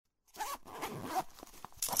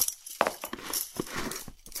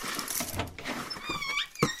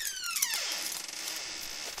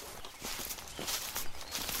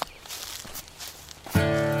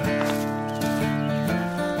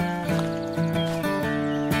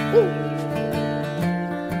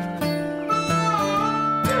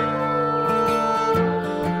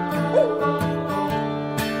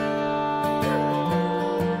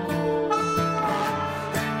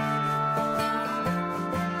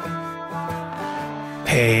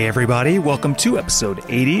Hey everybody, welcome to episode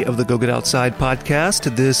 80 of the Go Get Outside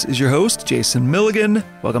podcast. This is your host, Jason Milligan.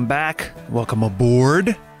 Welcome back, welcome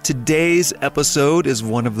aboard. Today's episode is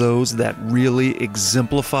one of those that really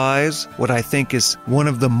exemplifies what I think is one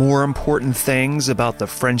of the more important things about the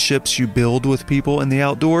friendships you build with people in the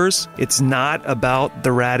outdoors. It's not about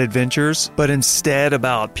the rad adventures, but instead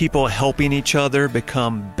about people helping each other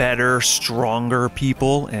become better, stronger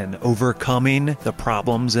people and overcoming the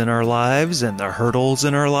problems in our lives and the hurdles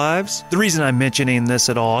in our lives. The reason I'm mentioning this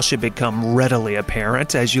at all should become readily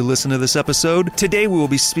apparent as you listen to this episode. Today we will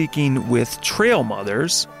be speaking with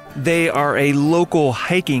Trailmothers. They are a local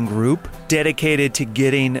hiking group dedicated to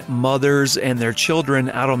getting mothers and their children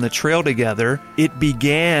out on the trail together. It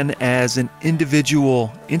began as an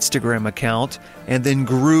individual Instagram account and then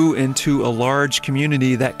grew into a large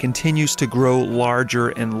community that continues to grow larger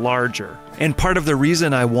and larger. And part of the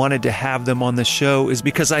reason I wanted to have them on the show is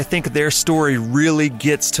because I think their story really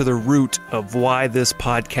gets to the root of why this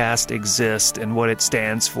podcast exists and what it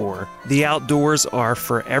stands for. The outdoors are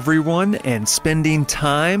for everyone, and spending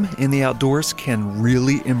time in the outdoors can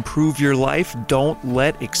really improve your life. Don't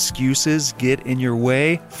let excuses get in your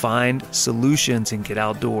way. Find solutions and get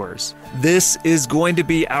outdoors. This is going to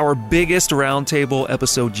be our biggest roundtable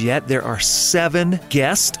episode yet. There are 7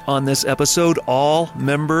 guests on this episode, all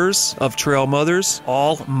members of Trailmothers,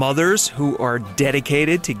 all mothers who are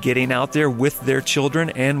dedicated to getting out there with their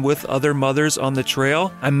children and with other mothers on the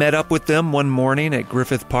trail. I met up with them one morning at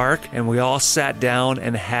Griffith Park, and we all sat down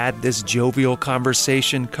and had this jovial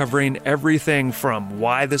conversation covering everything from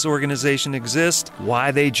why this organization exists,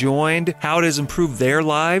 why they joined, how it has improved their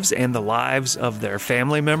lives and the lives of their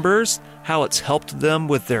family members, how it's helped them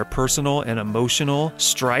with their personal and emotional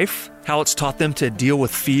strife, how it's taught them to deal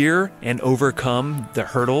with fear and overcome the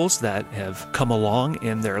hurdles that have come along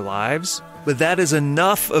in their lives. But that is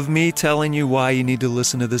enough of me telling you why you need to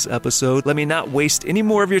listen to this episode. Let me not waste any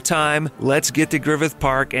more of your time. Let's get to Griffith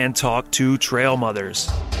Park and talk to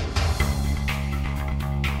Trailmothers.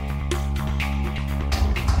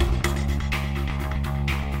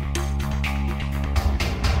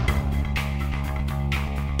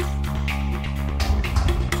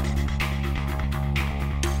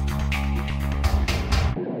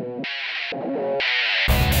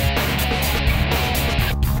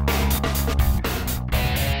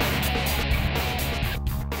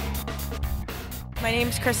 My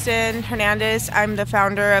name's Kristen Hernandez. I'm the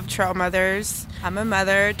founder of Trailmothers. I'm a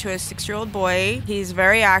mother to a 6-year-old boy. He's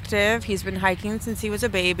very active. He's been hiking since he was a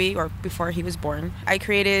baby, or before he was born. I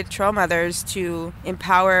created Trailmothers to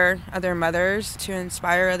empower other mothers, to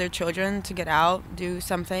inspire other children to get out, do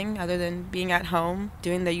something other than being at home,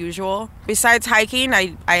 doing the usual. Besides hiking,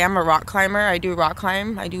 I am a rock climber. I do rock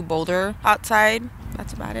climb. I do boulder outside.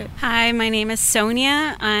 That's about it. Hi, my name is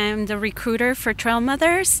Sonia. I'm the recruiter for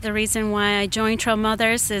Trailmothers. The reason why I joined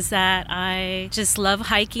Trailmothers is that I just love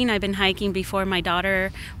hiking. I've been hiking before my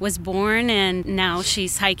daughter was born, and now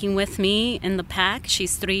she's hiking with me in the pack.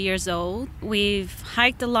 She's 3 years old. We've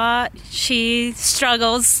hiked a lot. She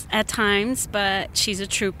struggles at times, but she's a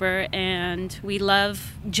trooper, and we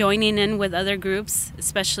love joining in with other groups,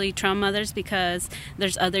 especially Trailmothers, because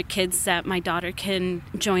there's other kids that my daughter can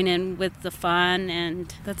join in with the fun, and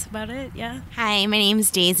that's about it. Yeah. Hi, my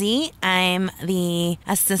name's Daisy. I'm the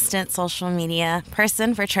assistant social media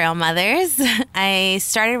person for Trailmothers. I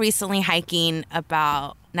started recently hiking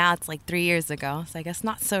now it's like 3 years ago, so I guess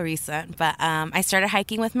not so recent. But I started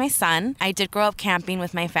hiking with my son. I did grow up camping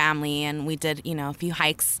with my family, and we did, a few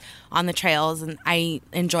hikes on the trails, and I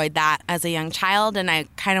enjoyed that as a young child, and I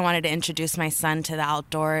kind of wanted to introduce my son to the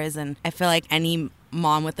outdoors, and I feel like any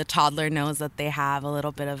mom with a toddler knows that they have a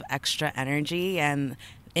little bit of extra energy, and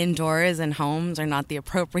indoors and homes are not the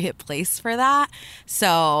appropriate place for that.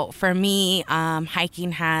 So for me,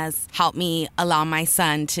 hiking has helped me allow my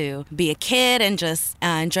son to be a kid and just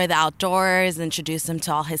enjoy the outdoors, introduce him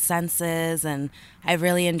to all his senses, and I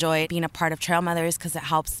really enjoy being a part of Trailmothers because it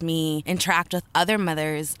helps me interact with other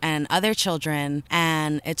mothers and other children,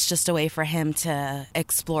 and it's just a way for him to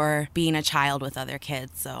explore being a child with other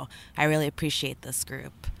kids. So I really appreciate this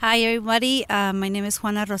group. Hi, everybody. My name is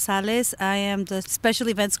Juana Rosales. I am the Special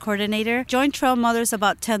Events Coordinator. Joined Trailmothers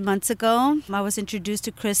about 10 months ago. I was introduced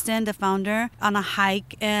to Kristen, the founder, on a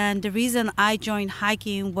hike. And the reason I joined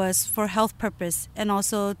hiking was for health purpose and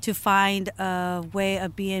also to find a way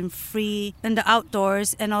of being free in the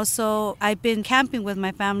outdoors. And also, I've been camping with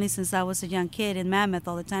my family since I was a young kid in Mammoth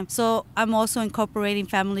all the time. So I'm also incorporating starting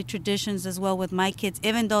family traditions as well with my kids,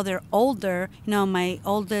 even though they're older. My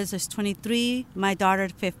oldest is 23, my daughter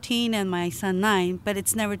 15, and my son 9, but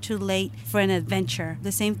it's never too late for an adventure.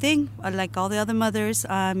 The same thing, like all the other mothers,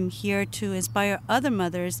 I'm here to inspire other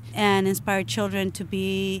mothers and inspire children to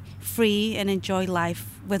be free and enjoy life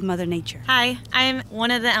with Mother Nature. Hi, I'm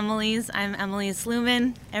one of the Emilys. I'm Emily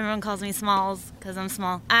Sluman. Everyone calls me Smalls because I'm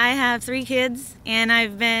small. I have 3 kids, and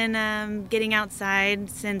I've been getting outside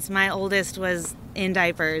since my oldest was in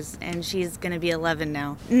diapers, and she's going to be 11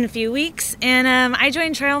 now in a few weeks. And I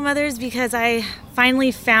joined Trailmothers because I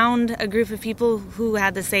finally found a group of people who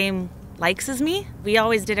had the same likes as me. We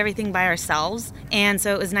always did everything by ourselves, and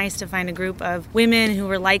so it was nice to find a group of women who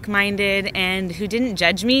were like-minded and who didn't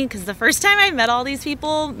judge me, because the first time I met all these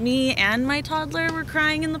people, me and my toddler were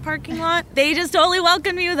crying in the parking lot. They just totally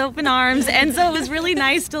welcomed me with open arms, and so it was really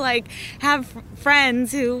nice to have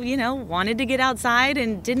friends who, wanted to get outside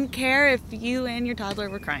and didn't care if you and your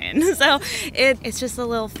toddler were crying. So it's just a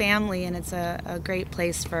little family, and it's a great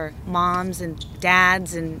place for moms and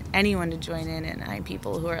dads and anyone to join in, and I'm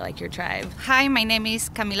people who are like your tribe. Hi, my name is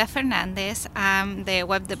Camila Fernandez. I'm the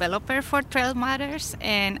web developer for Trailmothers,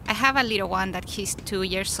 and I have a little one that he's 2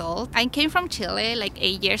 years old. I came from Chile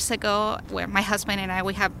 8 years ago, where my husband and I,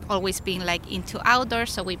 we have always been into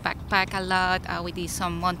outdoors, so we backpack a lot. We did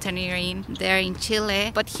some mountaineering there in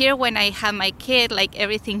Chile. But here, when I had my kid,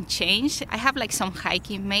 everything changed. I have some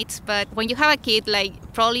hiking mates, but when you have a kid,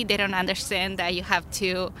 probably they don't understand that you have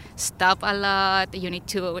to stop a lot. You need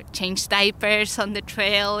to change diapers on the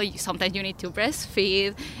trail. Sometimes you need to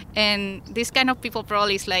breastfeed, and this kind of people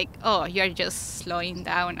probably is oh, you're just slowing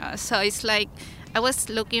down us. So it's I was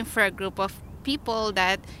looking for a group of people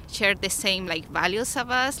that share the same values of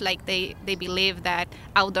us. They believe that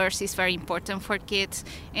outdoors is very important for kids,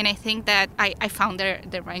 and I think that I found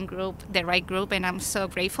the right group, and I'm so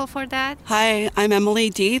grateful for that. Hi, I'm Emily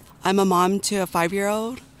Deeth. I'm a mom to a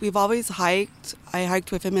 5-year-old. We've always hiked. I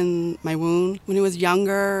hiked with him in my womb. When he was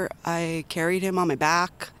younger, I carried him on my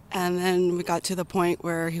back. And then we got to the point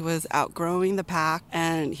where he was outgrowing the pack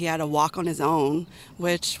and he had to walk on his own,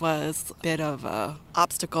 which was a bit of a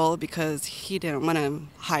obstacle because he didn't want to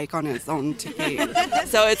hike on his own to feed.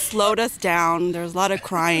 So it slowed us down. There was a lot of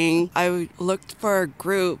crying. I looked for a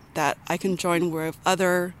group that I can join with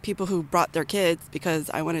other people who brought their kids because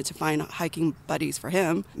I wanted to find hiking buddies for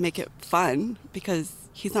him, make it fun because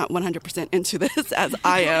he's not 100% into this as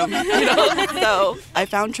I am, So I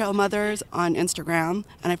found Trailmothers on Instagram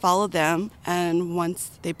and I followed them. And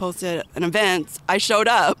once they posted an event, I showed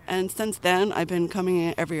up. And since then, I've been coming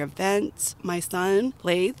in every event. My son,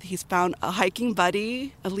 Laith, he's found a hiking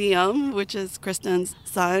buddy, Liam, which is Kristen's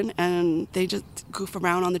son. And they just goof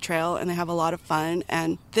around on the trail and they have a lot of fun.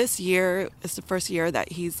 And this year is the first year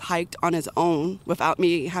that he's hiked on his own without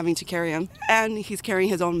me having to carry him. And he's carrying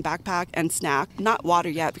his own backpack and snack, not water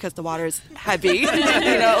yet because the water is heavy,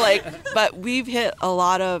 but we've hit a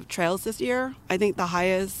lot of trails this year. I think the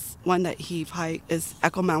highest one that he hiked is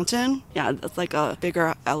Echo Mountain. Yeah, that's a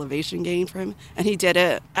bigger elevation gain for him. And he did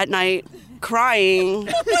it at night, crying,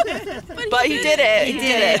 but he did it. He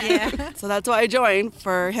did it. Yeah. So that's why I joined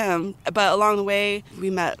for him. But along the way, we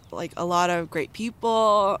met a lot of great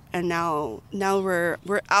people, and now we're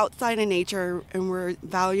outside in nature and we're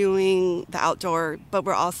valuing the outdoor, but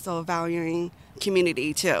we're also valuing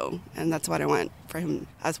community too, and that's what I want for him,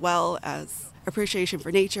 as well as appreciation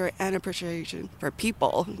for nature and appreciation for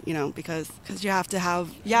people, because you have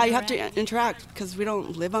to interact because we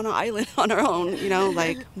don't live on an island on our own,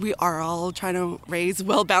 we are all trying to raise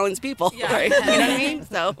well-balanced people, right? You know what I mean?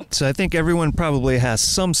 So I think everyone probably has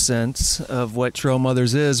some sense of what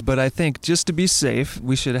Trailmothers is, but I think just to be safe,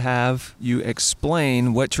 we should have you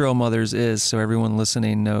explain what Trailmothers is so everyone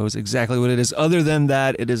listening knows exactly what it is. Other than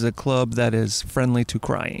that, it is a club that is friendly to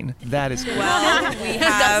crying. That is well, we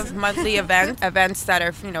have monthly events that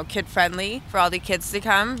are, kid friendly for all the kids to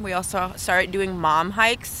come. We also started doing mom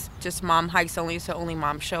hikes, just mom hikes only, so only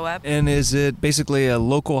moms show up. And is it basically a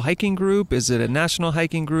local hiking group? Is it a national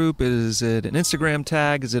hiking group? Is it an Instagram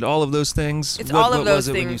tag? Is it all of those things? It's all of those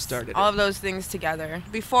things. When you started all of those things together.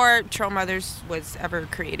 Before Trailmothers was ever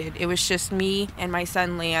created, it was just me and my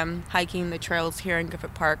son Liam hiking the trails here in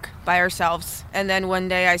Griffith Park by ourselves. And then one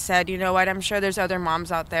day I said, you know what, I'm sure there's other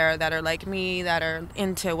moms out there that are like me, that are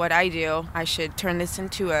into what I do. I should turn this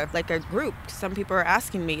into a group. Some people are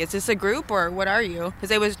asking me, is this a group or what are you?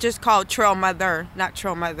 Because it was just just called Trail Mother, not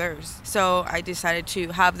Trail Mothers. So I decided to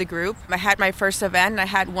have the group. I had my first event. I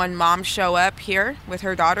had one mom show up here with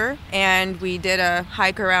her daughter, and we did a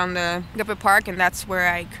hike around the Gifford Park, and that's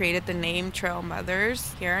where I created the name Trail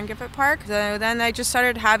Mothers here in Gifford Park. So then I just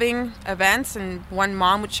started having events, and one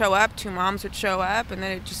mom would show up, two moms would show up, and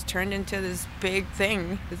then it just turned into this big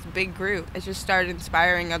thing, this big group. It just started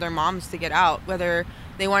inspiring other moms to get out, whether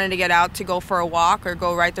they wanted to get out to go for a walk or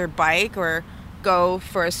go ride their bike or go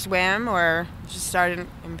for a swim, or just started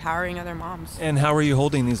empowering other moms. And how are you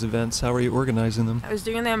holding these events? How are you organizing them? I was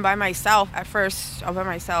doing them by myself. At first, all by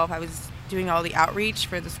myself. I was doing all the outreach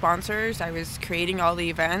for the sponsors. I was creating all the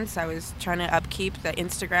events. I was trying to upkeep the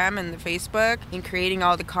Instagram and the Facebook and creating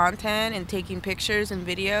all the content and taking pictures and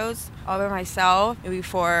videos all by myself, maybe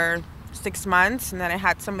for 6 months, and then I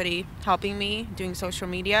had somebody helping me doing social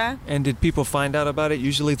media. And did people find out about it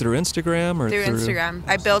usually through Instagram or through Instagram?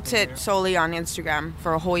 I built it solely on Instagram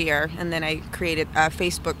for a whole year, and then I created a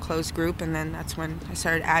Facebook closed group, and then that's when I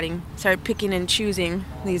started picking and choosing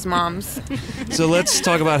these moms. So let's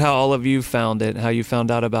talk about how all of you found it, how you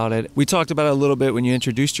found out about it. We talked about it a little bit when you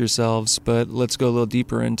introduced yourselves, but let's go a little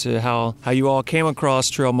deeper into how you all came across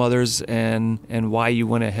Trail Mothers and why you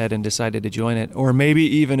went ahead and decided to join it. Or maybe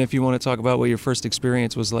even if you want to talk about what your first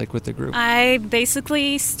experience was like with the group. I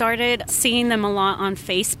basically started seeing them a lot on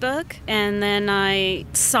Facebook, and then I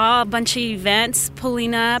saw a bunch of events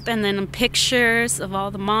pulling up and then pictures of all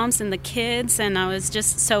the moms and the kids, and I was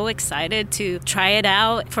just so excited to try it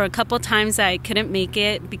out. For a couple times I couldn't make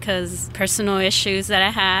it because personal issues that I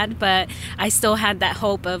had, but I still had that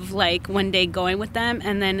hope of like one day going with them.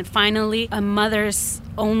 And then finally a mother's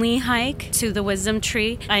only hike to the Wisdom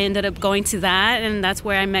Tree, I ended up going to that, and that's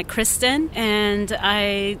where I met Kristen, and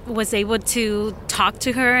I was able to talk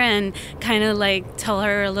to her and kind of like tell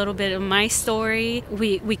her a little bit of my story.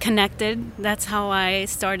 We connected. That's how I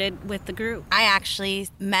started with the group. I actually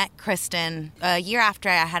met Kristen a year after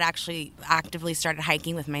I had actually actively started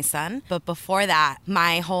hiking with my son. But before that,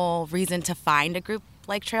 my whole reason to find a group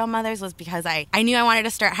like Trail Mothers was because I knew I wanted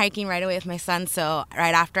to start hiking right away with my son. So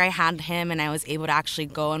right after I had him and I was able to actually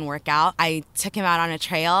go and work out, I took him out on a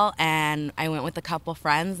trail, and I went with a couple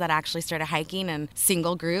friends that actually started hiking, and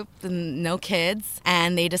single group, and no kids,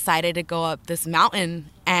 and they decided to go up this mountain.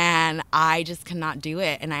 And I just could not do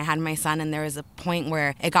it. And I had my son, and there was a point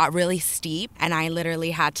where it got really steep, and I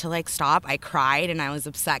literally had to like stop. I cried, and I was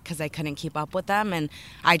upset because I couldn't keep up with them. And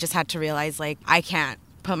I just had to realize like I can't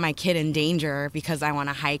put my kid in danger because I want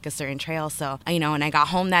to hike a certain trail. So, when I got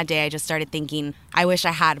home that day, I just started thinking, I wish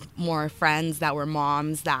I had more friends that were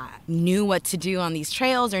moms that knew what to do on these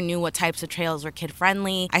trails or knew what types of trails were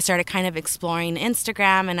kid-friendly. I started kind of exploring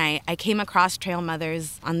Instagram, and I came across Trail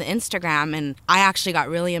Mothers on the Instagram, and I actually got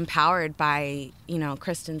really empowered by,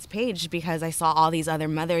 Kristen's page, because I saw all these other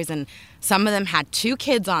mothers, and some of them had 2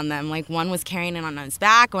 kids on them. Like one was carrying it on his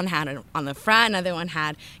back, one had it on the front, another one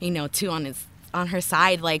had, 2 on her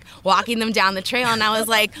side, like walking them down the trail. And I was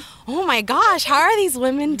like, oh my gosh, how are these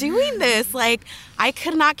women doing this? Like, I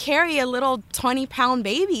could not carry a little 20-pound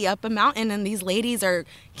baby up a mountain, and these ladies are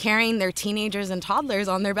carrying their teenagers and toddlers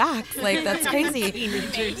on their backs. Like, that's crazy.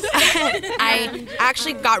 I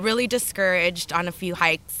actually got really discouraged on a few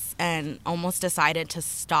hikes and almost decided to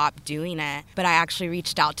stop doing it. But I actually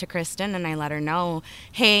reached out to Kristen, and I let her know,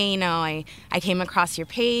 hey, I came across your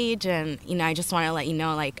page, and, I just want to let you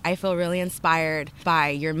know, like, I feel really inspired by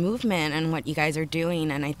your movement and what you guys are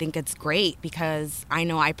doing. And I think it's great because I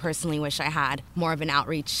know I personally wish I had more of an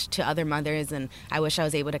outreach to other mothers, and I wish I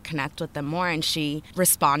was able to connect with them more. And she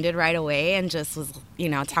responded right away and just was,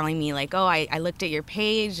 telling me like, oh, I looked at your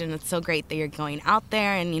page, and it's so great that you're going out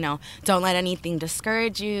there, and, don't let anything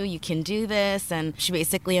discourage you. You can do this. And she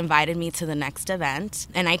basically invited me to the next event,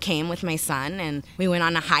 and I came with my son, and we went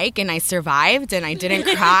on a hike, and I survived, and I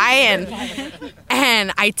didn't cry,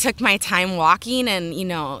 and I took my time walking, and,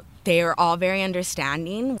 they were all very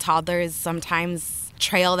understanding. Toddlers sometimes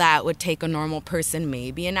trail that would take a normal person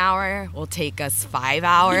maybe an hour will take us 5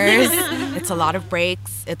 hours. It's a lot of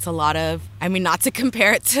breaks. It's a lot of, not to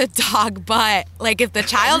compare it to a dog, but like if the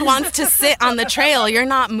child wants to sit on the trail, you're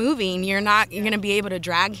not moving. You're going to be able to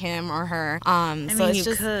drag him or her. So it's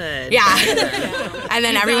just, could. Yeah. And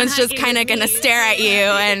then everyone's just kind of going to stare at you,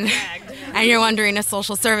 and you're wondering if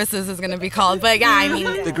social services is going to be called. But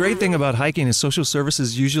yeah, The great thing about hiking is social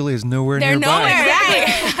services usually is nowhere they're nearby. Nowhere,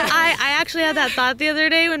 right? I actually had that thought the other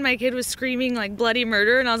day when my kid was screaming like bloody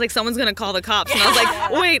murder, and I was like, someone's gonna call the cops. And I was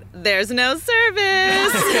like, wait, there's no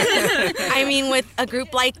service. I mean, with a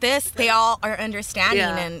group like this, they all are understanding.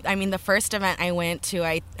 Yeah. And I mean, the first event I went to,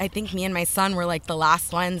 I think me and my son were like the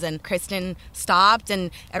last ones, and Kristen stopped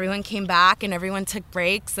and everyone came back and everyone took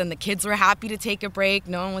breaks and the kids were happy to take a break.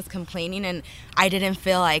 No one was complaining, and I didn't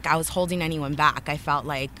feel like I was holding anyone back. I felt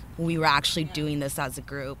like we were actually doing this as a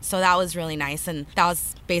group. So that was really nice, and that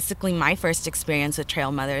was basically my first experience with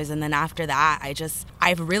Trail Mothers. And then after that,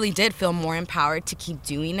 I really did feel more empowered to keep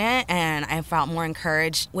doing it, and I felt more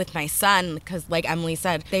encouraged with my son, because like Emily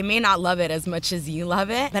said, they may not love it as much as you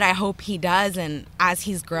love it, but I hope he does. And as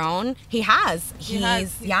he's grown, he has.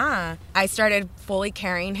 Yeah. I started fully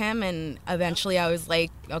carrying him, and eventually I was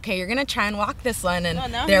like, okay, you're gonna try and walk this one.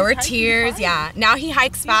 And there were tears. Yeah. Now he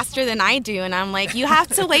hikes faster than I do, and I'm like, you have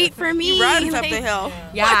to wait for me. He runs up the hill.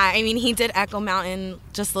 Yeah, I mean, he did Echo Mountain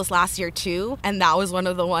just this last year too, and that was one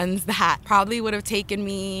of the ones that probably would have taken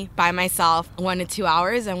me by myself 1 to 2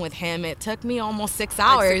 hours, and with him it took me almost 6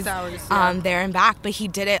 hours, there and back. But he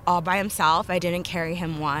did it all by himself. I didn't carry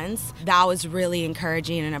him once. That was really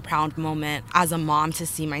encouraging and a proud moment as a mom to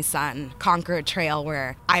see my son conquer a trail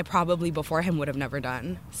where I probably before him would have never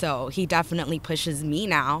done. So he definitely pushes me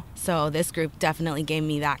now. So this group definitely gave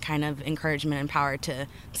me that kind of encouragement and power to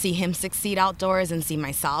see him succeed outdoors and see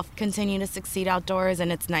myself continue to succeed outdoors.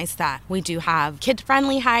 And it's nice that we do have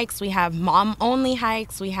kid-friendly hikes, we have mom-only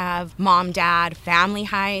hikes, we have mom-dad family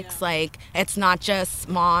hikes. Like, it's not just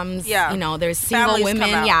moms. Yeah. You know, there's single Families women.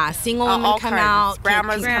 come out. Yeah, single women All come kinds. out.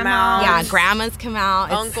 Grandmas come out. Yeah, grandmas come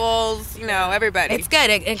out. Uncles, everybody. It's good.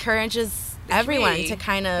 It encourages everyone community. to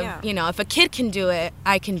kind of, Yeah. if a kid can do it,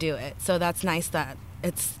 I can do it. So that's nice that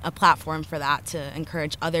it's a platform for that, to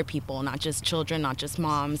encourage other people, not just children, not just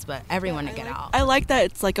moms, but everyone to get out. I like that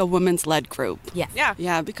it's like a women's led group. Yes. Yeah.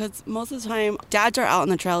 Yeah, because most of the time dads are out on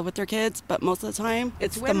the trail with their kids, but most of the time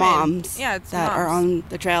it's the women. moms Yeah, it's that are moms. on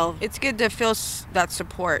the trail. It's good to feel that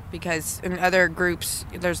support, because in other groups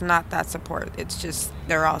there's not that support. It's just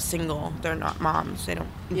they're all single. They're not moms. They don't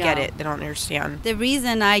get it. They don't understand. The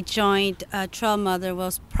reason I joined Trail Mother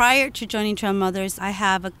was prior to joining Trail Mothers, I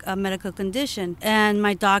have a medical condition, and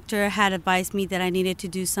my doctor had advised me that I needed to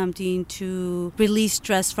do something to release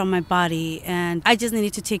stress from my body, and I just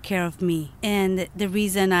needed to take care of me. And the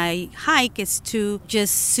reason I hike is to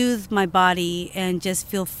just soothe my body and just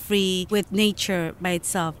feel free with nature by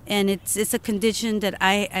itself. And it's a condition that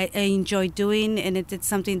I enjoy doing, and it's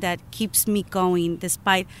something that keeps me going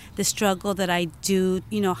despite the struggle that I do,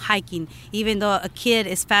 hiking. Even though a kid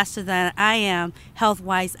is faster than I am,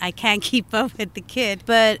 health-wise, I can't keep up with the kid.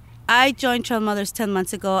 But I joined Trail Mothers 10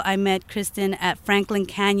 months ago. I met Kristen at Franklin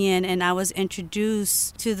Canyon, and I was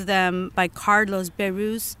introduced to them by Carlos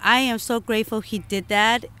Beruz. I am so grateful he did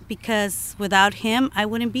that, because without him, I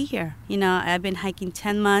wouldn't be here. I've been hiking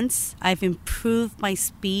 10 months. I've improved my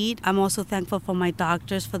speed. I'm also thankful for my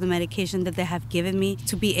doctors for the medication that they have given me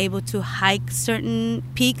to be able to hike certain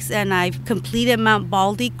peaks, and I've completed Mount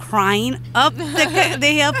Baldy crying up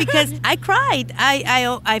the hill because I cried.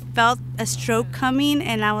 I felt a stroke coming,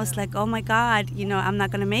 and I was like, oh my God, I'm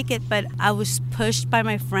not gonna make it. But I was pushed by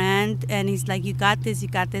my friend, and he's like, you got this.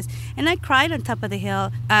 And I cried on top of the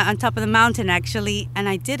hill, on top of the mountain actually, and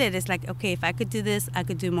I did it. It's like, okay, if I could do this, I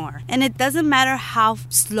could do more. And it doesn't matter how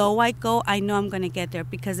slow I go, I know I'm gonna get there,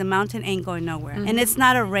 because the mountain ain't going nowhere. And it's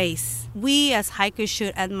not a race. We as hikers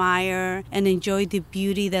should admire and enjoy the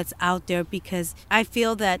beauty that's out there, because I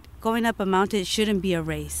feel that going up a mountain shouldn't be a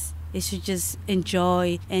race. It should just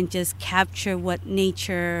enjoy and just capture what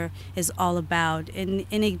nature is all about. And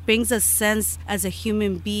it brings a sense as a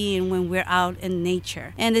human being when we're out in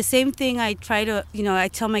nature. And the same thing I try to, I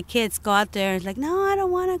tell my kids, go out there. It's like, no, I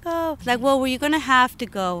don't want to go. It's like, well, you're going to have to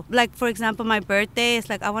go. Like, for example, my birthday, it's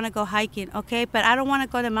like, I want to go hiking. Okay, but I don't want to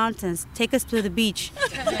go to the mountains. Take us to the beach.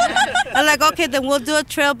 I'm like, okay, then we'll do a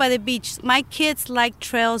trail by the beach. My kids like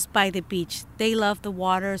trails by the beach. They love the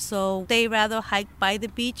water, so they rather hike by the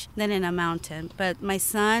beach than in a mountain. But my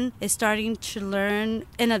son is starting to learn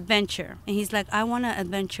an adventure, and he's like, I want to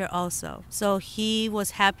adventure also. So he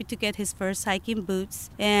was happy to get his first hiking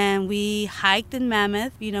boots, and we hiked in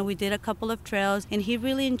Mammoth. We did a couple of trails, and he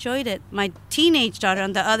really enjoyed it. My teenage daughter,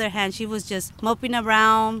 on the other hand, she was just moping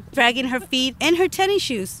around, dragging her feet in her tennis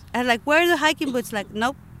shoes. I was like, where are the hiking boots? Like,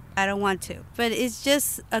 nope. I don't want to. But it's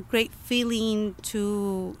just a great feeling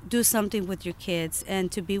to do something with your kids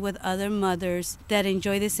and to be with other mothers that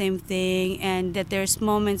enjoy the same thing, and that there's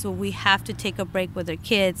moments where we have to take a break with our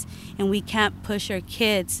kids and we can't push our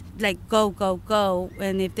kids like go.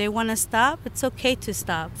 And if they want to stop, it's okay to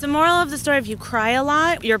stop. The moral of the story, if you cry a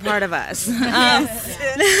lot, you're part of us.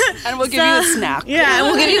 And we'll give you a snack. Yeah,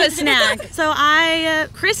 we'll give you a snack. So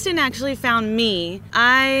Kristen actually found me.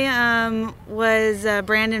 I was a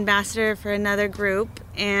brand ambassador for another group,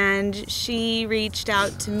 and she reached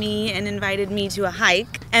out to me and invited me to a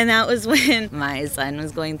hike. And that was when my son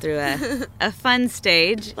was going through a fun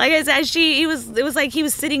stage. Like I said, it was like he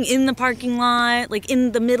was sitting in the parking lot, like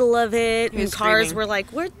in the middle of it, and cars screaming. were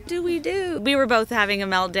like, what do? We were both having a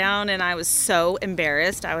meltdown, and I was so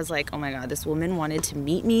embarrassed. I was like, oh my God, this woman wanted to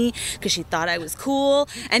meet me because she thought I was cool,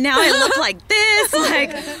 and now I look like this,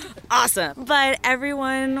 like, awesome. But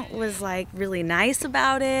everyone was like really nice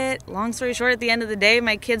about it. Long story short, at the end of the day,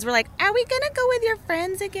 my kids were like, are we gonna go with your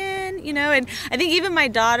friends again? You know, and I think even my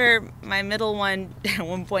daughter, my middle one, at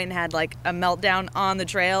one point had like a meltdown on the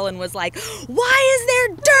trail and was like, why is there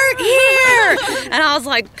dirt here? And I was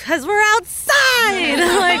like, because we're outside.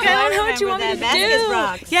 Like, I don't know what you want me to do.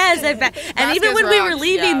 Rocks. Yes, and even when we were rocks,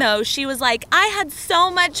 leaving though, she was like, I had so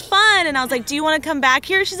much fun. And I was like, do you want to come back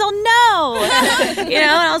here? She's all, no. You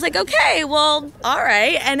know, and I was like, okay, well, all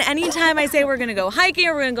right. And anytime I say we're going to go hiking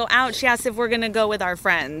or we're going to go out, she asks if we're going to go with our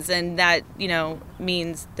friends. And that, you know,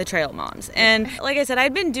 means the Trail Moms. And like I said,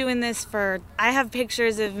 I'd been doing this I have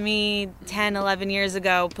pictures of me 10, 11 years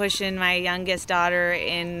ago pushing my youngest daughter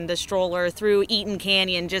in the stroller through Eaton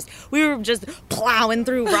Canyon. We were just plowing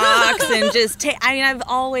through rocks and I've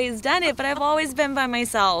always done it, but I've always been by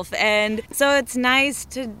myself. And so it's nice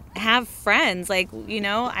to have friends. Like, you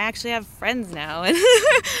know, I actually have friends now.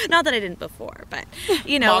 Not that I didn't before, but,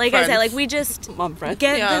 you know, Mom like friends. I said, like we just Mom friends.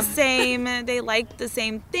 get the same, they like the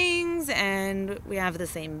same things, and we have the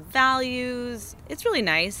same values. It's really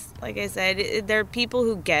nice. Like I said, there are people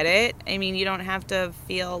who get it. I mean, you don't have to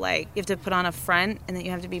feel like you have to put on a front and that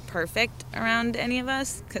you have to be perfect around any of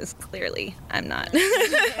us, because clearly I'm not.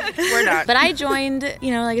 We're not. But I joined,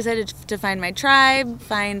 you know, like I said, to find my tribe,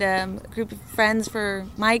 find a group of friends for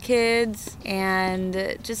my kids,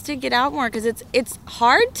 and just to get out more, because it's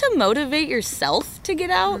hard to motivate yourself to get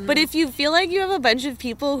out. But if you feel like you have a bunch of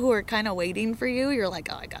people who are kind of waiting for you, you're like,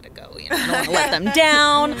 oh, I gotta go. You know, I don't want to let them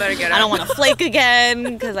down. I don't want to flake again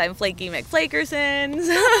because I'm flaky McFlakerson.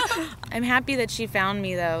 I'm happy that she found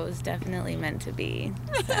me, though. It was definitely meant to be.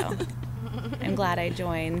 So I'm glad I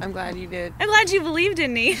joined. I'm glad you did. I'm glad you believed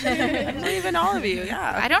in me. I believe in all of you,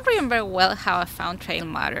 yeah. I don't remember well how I found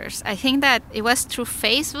Trailmothers. I think that it was through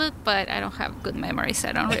Facebook, but I don't have good memories.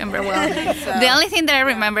 I don't remember well. The only thing that I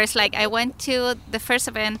remember is like I went to the first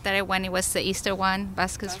event that I went. It was the Easter one,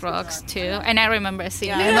 Baskets Rocks too, and I remember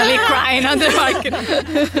seeing Emily crying on the market.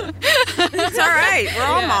 It's all right. We're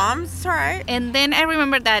all moms. It's all right. And then I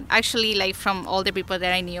remember that actually, like from all the people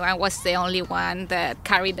that I knew, I was the only one that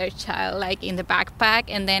carried their child like in the backpack.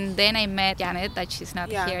 And then I met Janet, that she's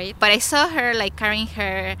not here yet. But I saw her like carrying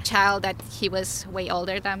her child that he was way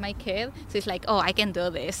older than my kid. So it's like, oh, I can do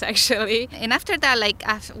this actually. And after that, like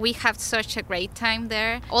we had such a great time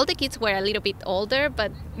there. All the kids were a little bit older,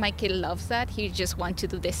 but my kid loves that. He just wants to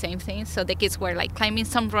do the same thing. So the kids were like climbing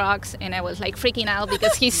some rocks, and I was like freaking out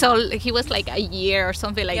because he was like a year or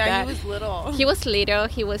something like that. Yeah, he was little. He was little.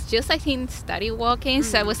 He was just, I think, study walking.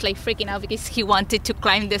 So I was like freaking out because he wanted to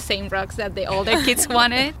climb the same rocks that the older kids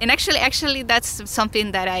wanted. And actually, that's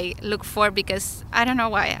something that I look for because I don't know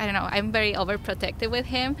why. I don't know. I'm very overprotective with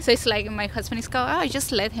him. So it's like my husband is going, oh,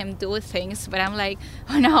 just let him do things. But I'm like,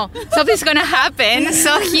 oh no, something's going to happen.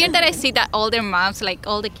 So here that I see that older moms, like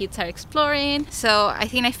all the kids are exploring. So I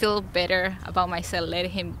think I feel better about myself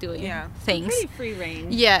letting him do things. Pretty free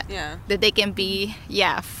range. Yeah. Yeah. That they can be,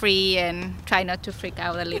 free and try not to freak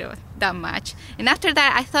out a little that much. And after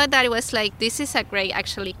that, I thought that it was like, this is a great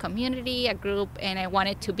actually community, a group, and I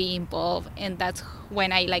wanted to be involved. And that's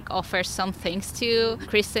when I like offered some things to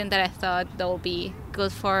Kristen that I thought that would be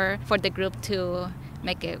good for the group to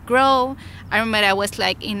make it grow. I remember I was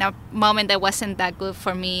like in a moment that wasn't that good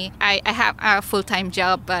for me. I have a full-time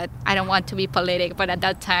job, but I don't want to be political. But at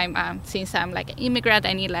that time, since I'm like an immigrant,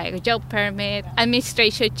 I need like a job permit.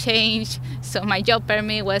 Administration changed, so my job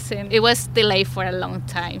permit it was delayed for a long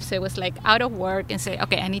time. So it was like out of work and say,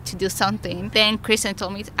 okay, I need to do something. Then Kristen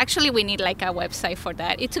told me, actually, we need like a website for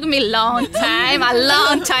that. It took me a long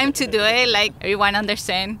time to do it. Like everyone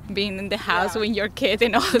understand being in the house with your kid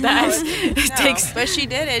and all that. It takes she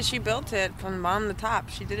did it. She built it from the bottom to the top.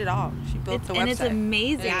 She did it all. She built the website. And it's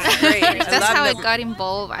amazing. Yeah, it's great. That's how I got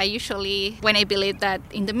involved. I usually, when I believe that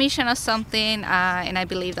in the mission of something, and I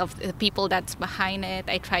believe of the people that's behind it,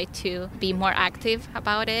 I try to be more active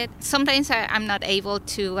about it. Sometimes I'm not able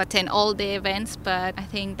to attend all the events, but I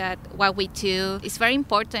think that what we do is very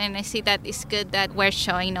important. I see that it's good that we're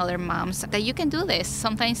showing other moms that you can do this.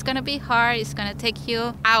 Sometimes it's going to be hard. It's going to take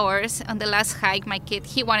you hours. On the last hike, my kid,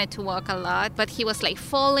 he wanted to walk a lot, but he was like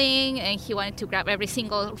falling and he wanted to grab every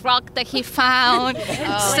single rock that he found. We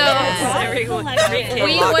were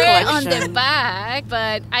on the back,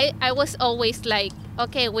 but I was always like,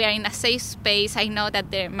 okay, we are in a safe space. I know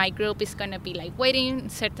that my group is going to be like waiting in a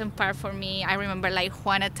certain part for me. I remember like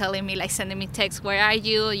Juana telling me, like sending me texts, where are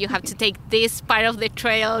you? You have to take this part of the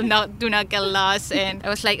trail. Do not get lost. And I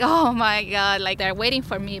was like, oh my God, like they're waiting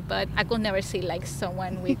for me. But I could never see like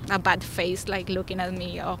someone with a bad face, like looking at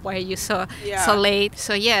me, oh, why are you so late?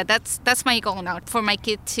 So yeah, that's my goal now, for my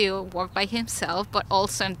kid to walk by himself, but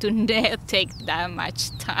also to not take that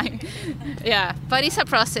much time. Yeah, but it's a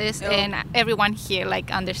process, and everyone here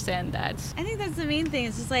like understand that. I think that's the main thing.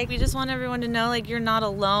 It's just like we just want everyone to know like you're not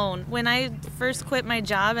alone. When I first quit my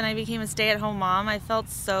job and I became a stay-at-home mom, I felt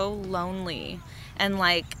so lonely and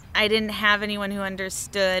like I didn't have anyone who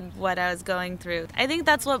understood what I was going through. I think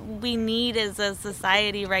that's what we need as a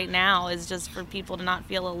society right now, is just for people to not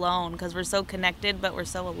feel alone, because we're so connected, but we're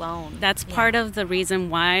so alone. That's part of the reason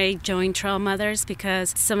why I joined Trail Mothers,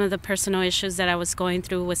 because some of the personal issues that I was going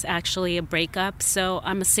through was actually a breakup. So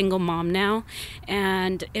I'm a single mom now,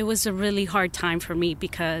 and it was a really hard time for me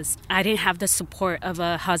because I didn't have the support of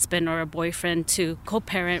a husband or a boyfriend to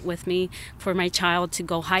co-parent with me for my child to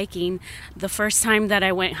go hiking. The first time that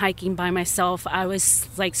I went hiking by myself, I was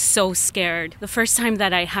like so scared. The first time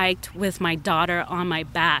that I hiked with my daughter on my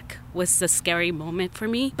back was a scary moment for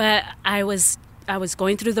me. But I was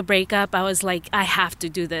going through the breakup. I was like, I have to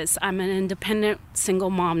do this. I'm an independent single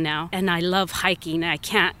mom now, and I love hiking. I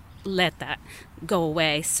can't let that go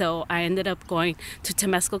away. So I ended up going to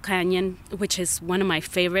Temescal Canyon, which is one of my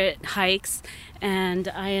favorite hikes, and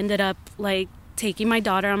I ended up like taking my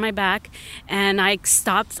daughter on my back, and I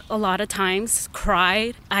stopped a lot of times,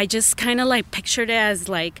 cried. I just kind of like pictured it as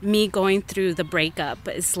like me going through the breakup.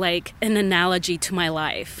 It's like an analogy to my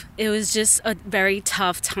life. It was just a very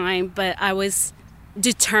tough time, but I was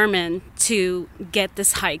determined to get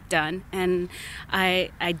this hike done, and I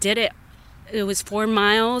did it. It was 4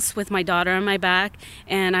 miles with my daughter on my back,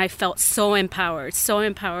 and I felt so empowered.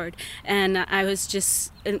 And I was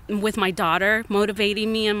just with my daughter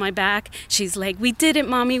motivating me on my back. She's like, we did it,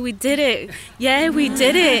 Mommy, we did it. Yeah, we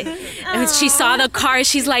did it. And she saw the car.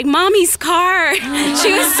 She's like, Mommy's car.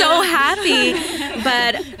 She was so happy.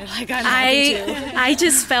 But I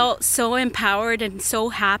just felt so empowered and so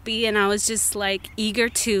happy, and I was just like eager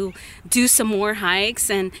to do some more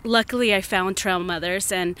hikes. And luckily I found Trail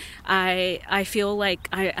Mothers, and I feel like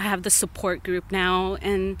I have the support group now,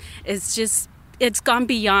 and it's gone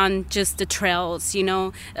beyond just the trails, you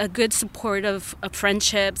know, a good support of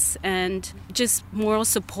friendships, and just moral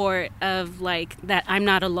support of like that I'm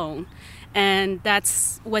not alone. And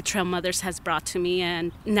that's what Trail Mothers has brought to me.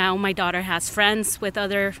 And now my daughter has friends with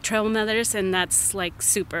other Trail Mothers, and that's like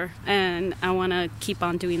super. And I want to keep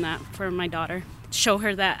on doing that for my daughter. Show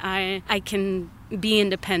her that I can be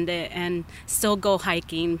independent and still go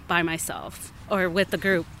hiking by myself or with the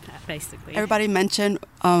group, basically. Everybody mentioned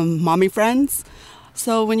mommy friends.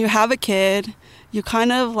 So when you have a kid, you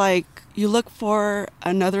kind of like, you look for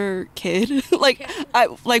another kid.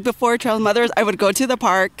 like before Trail Mothers, I would go to the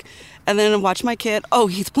park and then watch my kid. Oh,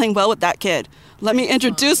 he's playing well with that kid. Let me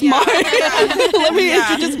introduce Let me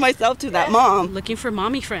introduce myself to that mom. Looking for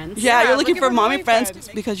mommy friends. Yeah, you're looking for mommy friends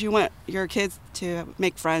because you want your kids to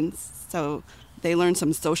make friends. So they learn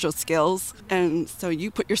some social skills, and so you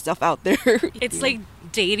put yourself out there. It's like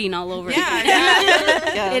dating all over.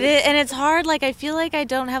 Yeah. It is, and it's hard. Like, I feel like I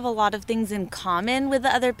don't have a lot of things in common with the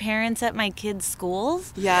other parents at my kids'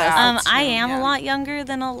 schools. I am a lot younger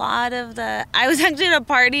than a lot of the. I was actually at a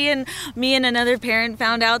party, and me and another parent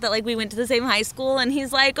found out that like we went to the same high school, and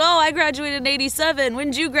he's like, "Oh, I graduated in '87. When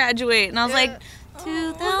did you graduate?" And I was like,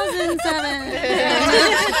 2007.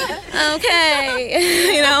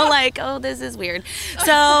 Okay. You know, like, oh, this is weird.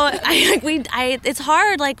 So it's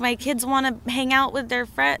hard. Like, my kids want to hang out with their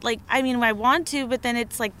friend. Like, I mean, I want to, but then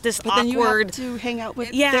it's like this awkward. Then you have to hang out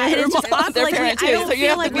with their it's just awkward. Like, I don't so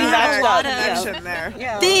feel like we have a lot of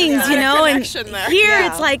things, you know. And here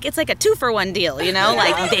it's like a 2-for-1 deal, you know.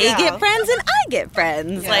 Like, they get friends and I get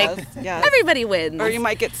friends. Like, everybody wins. Or you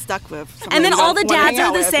might get stuck with. And then all the dads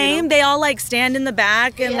are the same. You know? They all like stand in the the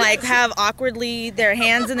back and like have awkwardly their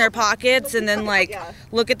hands in their pockets and then like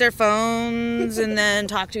look at their phones and then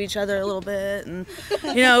talk to each other a little bit and,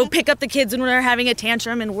 you know, pick up the kids when they're having a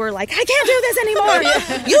tantrum and we're like, I can't do this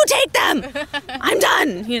anymore. You take them. I'm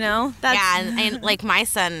done. You know? And like my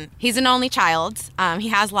son, he's an only child. He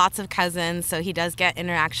has lots of cousins, so he does get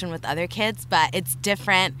interaction with other kids, but it's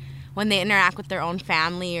different when they interact with their own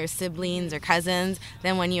family or siblings or cousins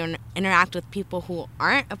than when you interact with people who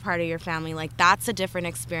aren't a part of your family. Like, that's a different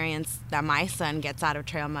experience that my son gets out of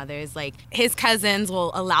Trail Mothers. Like, his cousins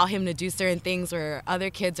will allow him to do certain things where other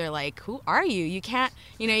kids are like, who are you? You can't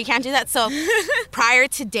do that. So prior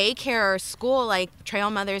to daycare or school, like, Trail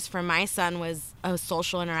Mothers for my son was a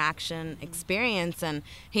social interaction experience, and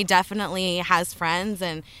he definitely has friends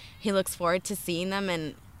and he looks forward to seeing them.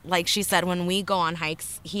 And like she said, when we go on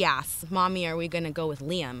hikes, he asks, Mommy, are we going to go with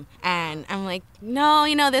Liam? And I'm like, no,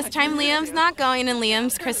 this time Liam's not going. And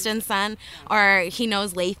Liam's Kristen's son. Or he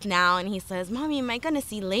knows Laith now, and he says, Mommy, am I going to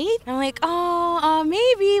see Laith? I'm like,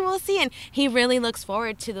 maybe, we'll see. And he really looks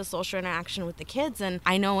forward to the social interaction with the kids. And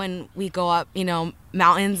I know when we go up,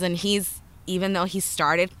 mountains, and even though he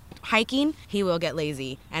started hiking, he will get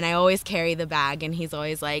lazy, and I always carry the bag, and he's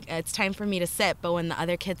always like, it's time for me to sit. But when the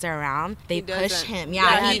other kids are around, they push him.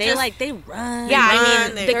 They run. Yeah,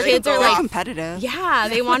 I mean, the kids are like competitive. Yeah,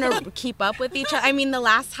 they want to keep up with each other. I mean, the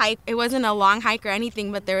last hike, it wasn't a long hike or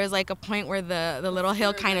anything, but there was like a point where the little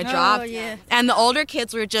hill kind of dropped, and the older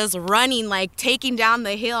kids were just running, like taking down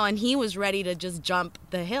the hill, and he was ready to just jump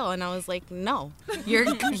the hill, and I was like, no,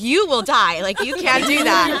 you will die. Like, you can't do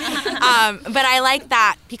that. But I like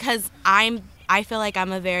that because I feel like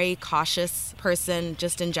I'm a very cautious person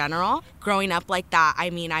just in general. Growing up like that, I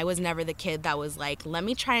mean, I was never the kid that was like, let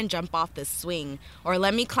me try and jump off this swing, or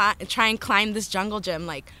let me try and climb this jungle gym.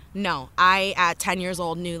 Like, no, I at 10 years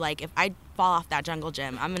old knew, like, if I fall off that jungle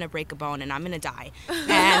gym, I'm gonna break a bone and I'm gonna die.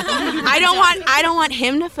 And I don't want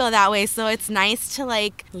him to feel that way. So it's nice to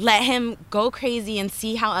like let him go crazy and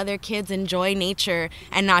see how other kids enjoy nature,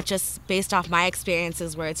 and not just based off my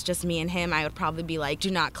experiences where it's just me and him. I would probably be like, do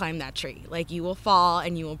not climb that tree. Like, you will fall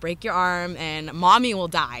and you will break your arm and Mommy will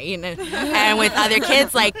die. And with other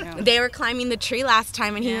kids, like they were climbing the tree last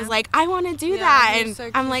time, and he was like, I want to do that. And so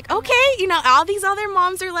I'm like, okay, all these other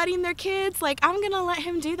moms are letting their kids, like, I'm gonna let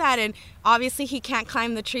him do that. And obviously he can't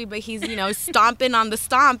climb the tree, but he's, stomping on the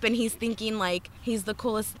stomp, and he's thinking like he's the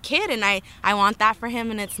coolest kid. And I want that for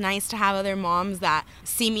him, and it's nice to have other moms that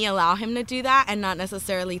see me allow him to do that and not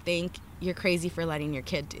necessarily think you're crazy for letting your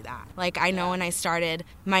kid do that. Like, I know when I started,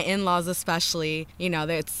 my in-laws especially,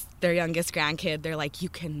 it's their youngest grandkid, they're like, you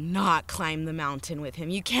cannot climb the mountain with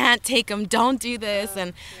him. You can't take him. Don't do this.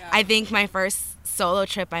 And I think my first solo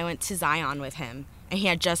trip, I went to Zion with him. And he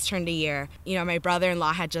had just turned a year. My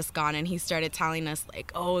brother-in-law had just gone, and he started telling us,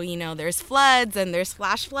 like, there's floods and there's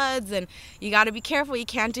flash floods, and you got to be careful. You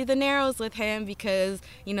can't do the Narrows with him because,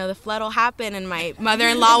 the flood will happen. And my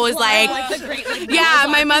mother-in-law was like,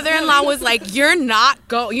 my mother-in-law was like, you're not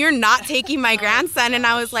taking my grandson. And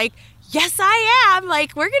I was like, yes, I am.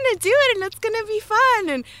 Like, we're going to do it, and it's going to be fun.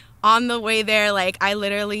 And on the way there, like, I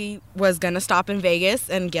literally was going to stop in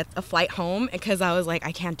Vegas and get a flight home because I was like,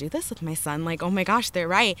 I can't do this with my son. Like, oh my gosh, they're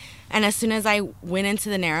right. And as soon as I went into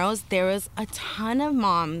the Narrows, there was a ton of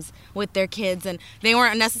moms with their kids, and they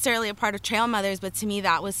weren't necessarily a part of Trail Mothers, but to me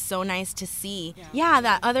that was so nice to see. Yeah,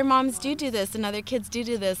 that other moms do this and other kids do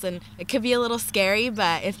this, and it could be a little scary,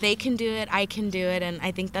 but if they can do it, I can do it. And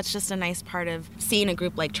I think that's just a nice part of seeing a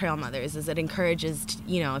group like Trail Mothers, is it encourages,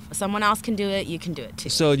 if someone else can do it, you can do it too.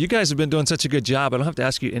 So you guys have been doing such a good job. I don't have to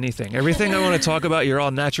ask you anything. Everything I want to talk about, you're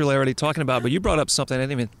all naturally already talking about, but you brought up something I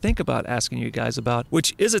didn't even think about asking you guys about,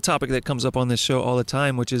 which is a topic that comes up on this show all the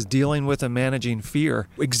time, which is dealing with and managing fear.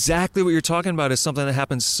 Exactly what you're talking about is something that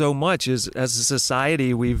happens so much. Is as a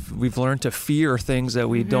society, we've learned to fear things that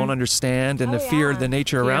we don't understand, and to fear the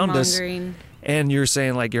nature around us. And you're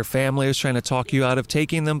saying, like, your family is trying to talk you out of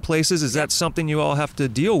taking them places. Is that something you all have to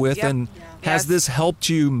deal with? And has this helped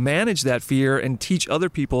you manage that fear and teach other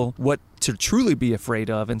people what to truly be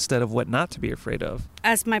afraid of instead of what not to be afraid of?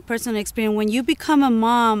 As my personal experience, when you become a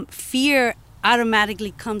mom, fear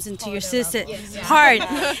automatically comes into your system hard.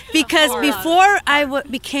 Because before I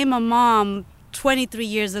became a mom 23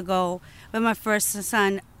 years ago, with my first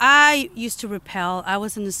son, I used to rappel. I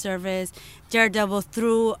was in the service. Daredevil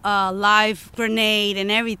threw a live grenade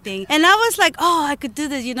and everything. And I was like, oh, I could do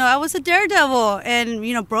this. I was a daredevil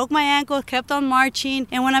and, broke my ankle, kept on marching.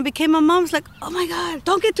 And when I became a mom, I was like, oh my God,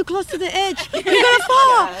 don't get too close to the edge. You're going to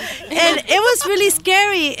fall. And it was really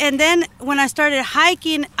scary. And then when I started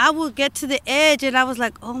hiking, I would get to the edge and I was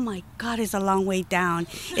like, oh my God, it's a long way down.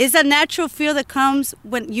 It's a natural fear that comes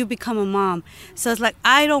when you become a mom. So it's like,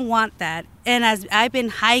 I don't want that. And as I've been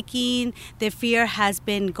hiking, the fear has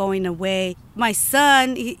been going away. My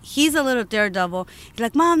son, he's a little daredevil. He's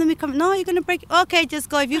like, Mom, let me come. No, you're going to break. Okay, just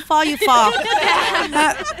go. If you fall, you fall.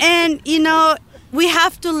 And, we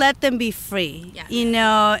have to let them be free,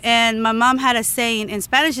 And my mom had a saying, in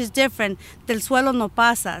Spanish is different, del suelo no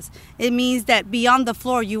pasas. It means that beyond the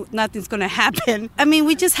floor, nothing's going to happen. I mean,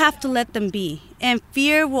 we just have to let them be. And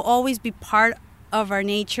fear will always be part of our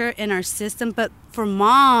nature and our system, but for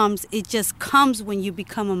moms, it just comes when you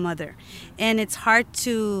become a mother. And it's hard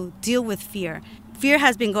to deal with fear. Fear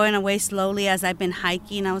has been going away slowly as I've been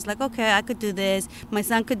hiking. I was like, okay, I could do this. My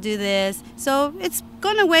son could do this. So it's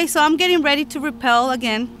gone away. So I'm getting ready to rappel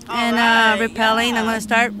again. Rappelling. Yeah. I'm going to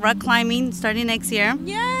start rock climbing starting next year.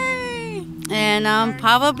 Yay! And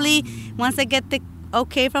probably once I get the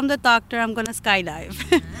okay from the doctor, I'm going to skydive.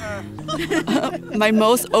 My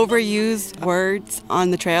most overused words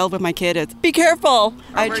on the trail with my kid is, be careful.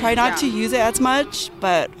 I try not to use it as much,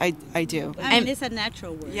 but I do. I mean, it's a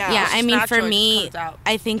natural word. Yeah, I mean, for me,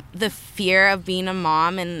 I think the fear of being a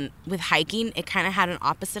mom and with hiking, it kind of had an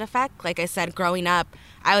opposite effect. Like I said, growing up,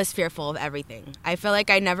 I was fearful of everything. I feel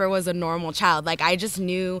like I never was a normal child. Like, I just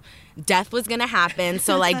knew death was going to happen,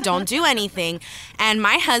 so, don't do anything. And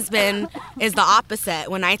my husband is the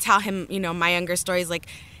opposite. When I tell him, my younger stories,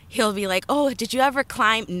 he'll be like, oh, did you ever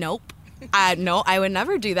climb? Nope. No, I would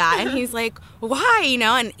never do that. And he's like, why?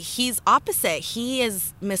 And he's opposite. He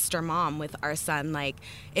is Mr. Mom with our son.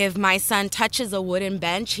 If my son touches a wooden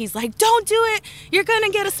bench, he's like, don't do it. You're going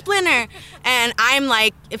to get a splinter. And I'm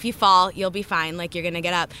like, if you fall, you'll be fine. You're going to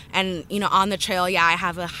get up. And, on the trail, I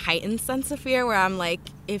have a heightened sense of fear where I'm like,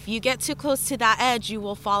 if you get too close to that edge, you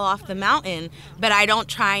will fall off the mountain. But I don't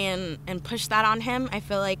try and push that on him. I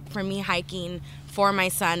feel like for me, hiking for my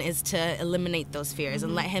son is to eliminate those fears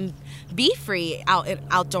and let him be free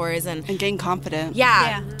outdoors and gain confidence.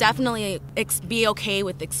 Yeah, definitely be okay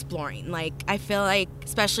with exploring. I feel like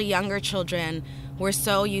especially younger children, we're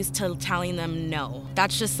so used to telling them no.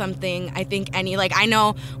 That's just something I think I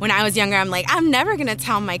know when I was younger, I'm never going to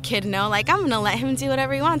tell my kid no. I'm going to let him do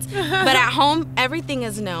whatever he wants. But at home, everything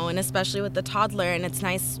is no, and especially with the toddler. And it's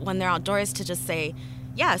nice when they're outdoors to just say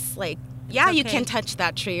yes, yeah, okay. You can touch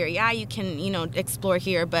that tree, or yeah, you can, explore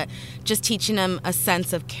here, but just teaching them a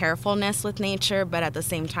sense of carefulness with nature, but at the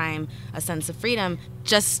same time, a sense of freedom.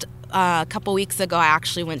 Just a couple weeks ago, I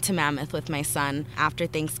actually went to Mammoth with my son after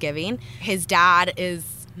Thanksgiving. His dad is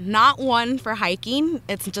not one for hiking.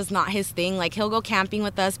 It's just not his thing. He'll go camping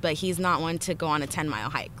with us, but he's not one to go on a 10-mile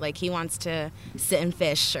hike. He wants to sit and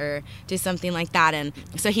fish or do something like that. And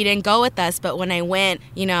so he didn't go with us, but when I went,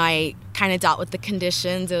 I kind of dealt with the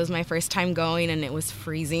conditions. It was my first time going and it was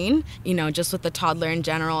freezing, just with the toddler in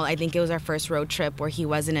general. I think it was our first road trip where he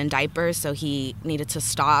wasn't in diapers, so he needed to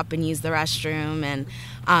stop and use the restroom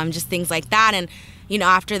and just things like that. And,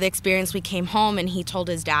 after the experience, we came home and he told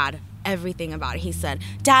his dad everything about it. He said,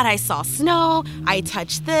 Dad, I saw snow, I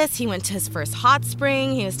touched this. He went to his first hot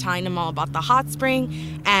spring. He was telling him all about the hot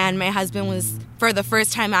spring. And my husband was, for the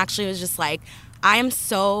first time actually, was just like, I am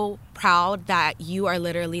so proud that you are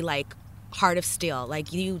literally heart of steel.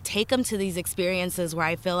 You take him to these experiences where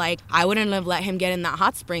I feel like I wouldn't have let him get in that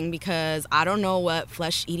hot spring because I don't know what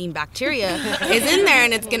flesh-eating bacteria is in there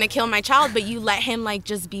and it's gonna kill my child, but you let him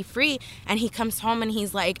just be free. And he comes home and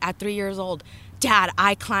he's at 3 years old, Dad,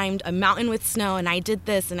 I climbed a mountain with snow and I did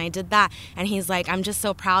this and I did that. And he's like, I'm just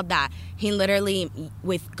so proud that he literally,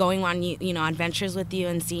 with going on, adventures with you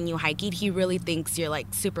and seeing you hiking, he really thinks you're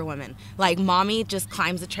superwoman. Mommy just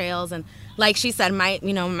climbs the trails. And like she said,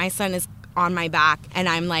 my son is on my back and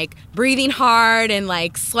I'm breathing hard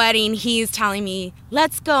and sweating. He's telling me,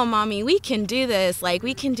 let's go, Mommy, we can do this.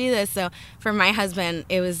 We can do this. So for my husband,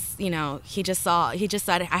 it was, he just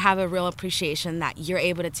said, I have a real appreciation that you're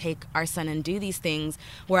able to take our son and do these things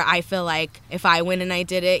where I feel like if I went and I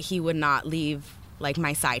did it, he would not leave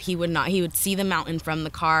my side. He would see the mountain from the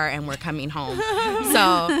car and we're coming home.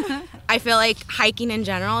 So I feel like hiking in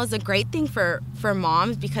general is a great thing for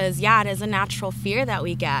moms because, it is a natural fear that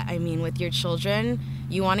we get. I mean, with your children,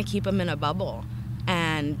 you want to keep them in a bubble.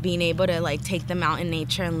 And being able to take them out in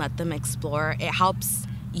nature and let them explore, it helps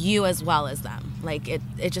you as well as them. Like it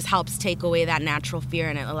just helps take away that natural fear,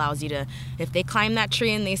 and it allows you to, if they climb that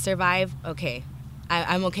tree and they survive, okay,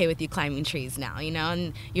 I'm okay with you climbing trees now, you know?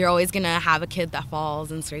 And you're always going to have a kid that falls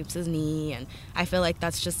and scrapes his knee. And I feel like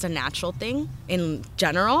that's just a natural thing in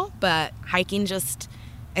general. But hiking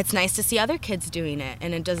it's nice to see other kids doing it.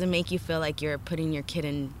 And it doesn't make you feel like you're putting your kid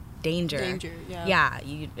in danger. Yeah,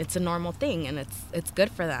 it's a normal thing, and it's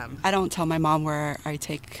good for them. I don't tell my mom where I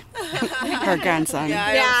take her grandson.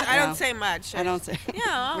 I don't say much. I don't say.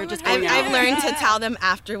 Yeah, we're just going out. I've learned to tell them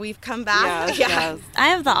after we've come back. Yes. I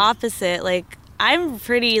have the opposite. Like, I'm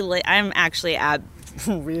actually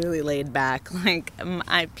really laid back. Like,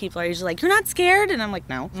 people are usually like, you're not scared? And I'm like,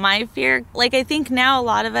 no. My fear, like, I think now a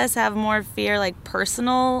lot of us have more fear, like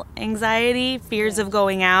personal anxiety, fears of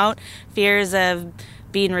going out, fears of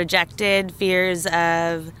being rejected, fears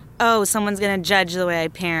of, oh, someone's going to judge the way I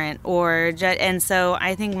parent, and so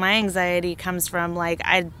I think my anxiety comes from, like,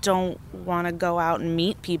 I don't want to go out and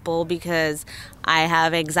meet people because I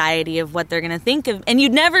have anxiety of what they're going to think of, and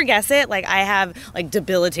you'd never guess it, like, I have, like,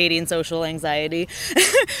 debilitating social anxiety,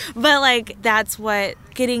 but, like, that's what,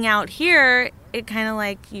 getting out here, it kind of,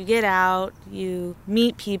 like, you get out, you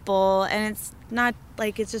meet people, and it's not,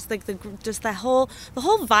 like, it's just like the whole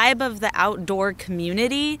vibe of the outdoor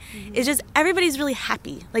community is just, everybody's really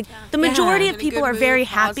happy. Like, the majority of people are very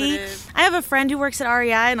happy. I have a friend who works at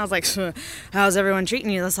REI, and I was like, how's everyone treating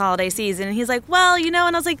you this holiday season? And he's like, well, you know,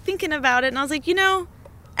 and I was like thinking about it, and I was like, you know,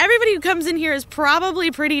 everybody who comes in here is probably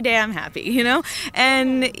pretty damn happy, you know?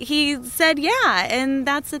 And he said, yeah, and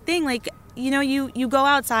that's the thing, like, you know, you go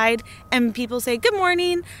outside and people say, good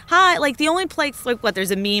morning, hi. Like, the only place, like, there's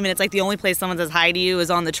a meme and it's like the only place someone says hi to you is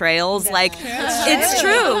on the trails. Yeah. Like, it's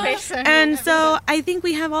true. And so I think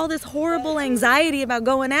we have all this horrible anxiety about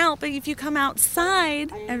going out, but if you come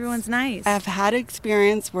outside, everyone's nice. I've had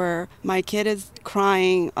experience where my kid is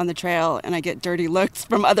crying on the trail and I get dirty looks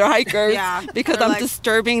from other hikers because I'm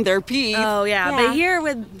disturbing their peace. Oh, yeah. But here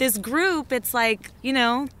with this group, it's like, you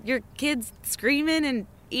know, your kid's screaming and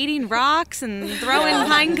eating rocks and throwing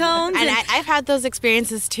pine cones. And I've had those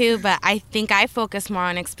experiences too, but I think I focus more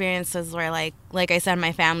on experiences where, like I said,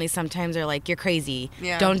 my family sometimes are like, you're crazy.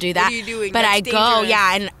 Yeah. Don't do that. What are you doing? But That's I dangerous. go,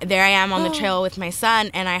 and there I am on the trail with my son,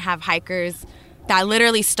 and I have hikers that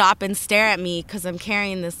literally stop and stare at me because I'm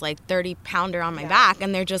carrying this, like, 30-pounder on my back,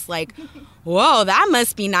 and they're just like, whoa, that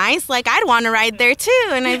must be nice. Like, I'd want to ride there too.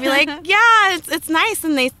 And I'd be like, yeah, it's nice.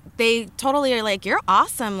 And they totally are like, you're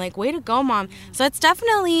awesome, like, way to go, Mom. So it's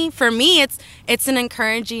definitely, for me, it's an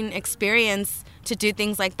encouraging experience to do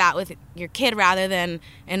things like that with your kid rather than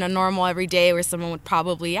in a normal everyday where someone would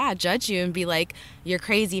probably judge you and be like, you're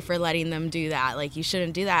crazy for letting them do that, like, you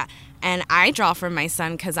shouldn't do that. And I draw from my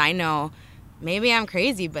son because I know maybe I'm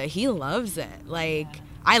crazy, but he loves it. Like,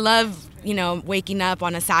 I love, you know, waking up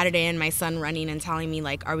on a Saturday and my son running and telling me,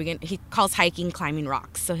 like, he calls hiking climbing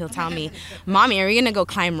rocks. So he'll tell me, Mommy, are we going to go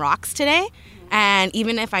climb rocks today? And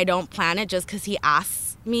even if I don't plan it, just because he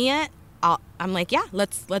asks me it, I'm like, yeah,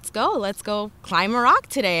 let's go climb a rock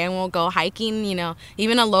today, and we'll go hiking, you know,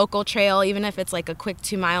 even a local trail, even if it's like a quick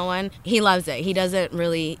 2-mile one. He loves it. He doesn't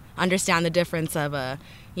really understand the difference of a,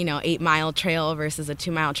 you know, 8-mile trail versus a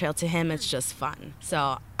 2-mile trail. To him, it's just fun.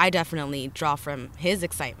 So I definitely draw from his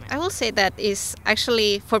excitement. I will say that is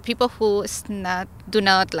actually for people who do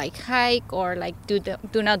not like hike or like do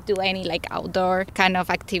not do any like outdoor kind of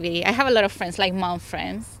activity. I have a lot of friends, like mom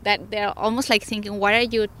friends, that they're almost like thinking, why are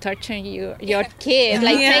you torturing your kid,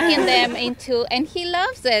 like taking them into, and he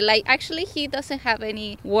loves it. Like, actually he doesn't have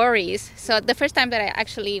any worries. So the first time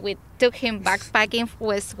that we took him backpacking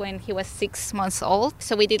was when he was 6 months old.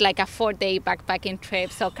 So we did like a 4-day backpacking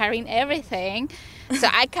trip, so carrying everything. So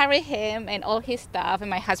I carry him and all his stuff, and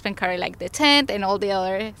my husband carry like the tent and all the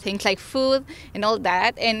other things like food and all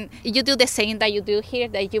that. And you do the same that you do here,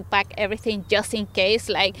 that you pack everything just in case,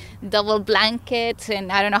 like double blankets and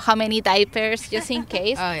I don't know how many diapers just in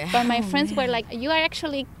case. But my friends were like, you are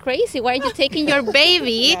actually crazy. Why are you taking your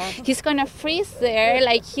baby? He's gonna freeze there.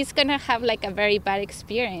 Like, he's gonna have like a very bad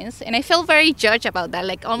experience. And I felt very judged about that.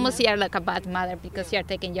 Like, almost you're like a bad mother because you're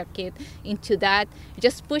taking your kid into that,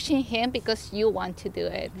 just pushing him because you want to do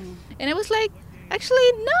it. And I was like,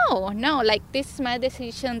 actually, no, like, this is my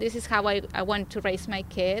decision, this is how I want to raise my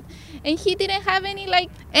kid. And he didn't have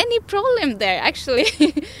any problem there, actually.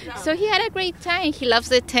 So he had a great time. He loves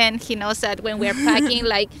the tent. He knows that when we're packing,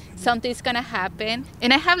 like, something's gonna happen.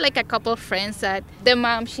 And I have like a couple of friends that the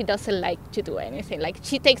mom, she doesn't like to do anything. Like,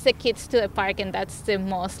 she takes the kids to the park, and that's the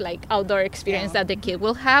most like outdoor experience that the kid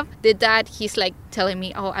will have. The dad, he's like telling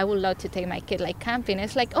me, oh, I would love to take my kid like camping.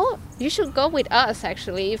 It's like, oh, you should go with us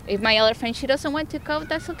actually. If my other friend, she doesn't want to go,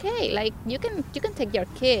 that's okay. Like you can take your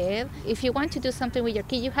kid. If you want to do something with your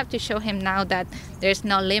kid, you have to show him now that there's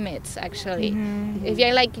no limits actually. If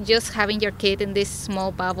you're like just having your kid in this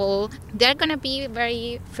small bubble, they're gonna be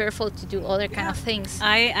very fearful to do other kind of things.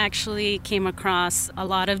 I actually came across a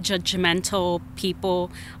lot of judgmental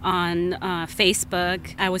people on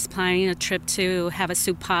Facebook. I was planning a trip to have a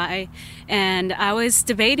soup pie, and I was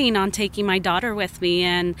debating on taking my daughter with me,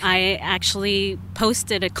 and I actually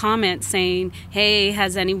posted a comment saying, hey,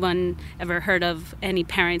 has anyone ever heard of any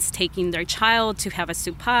parents taking their child to have a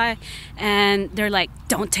soup pie? And they're like,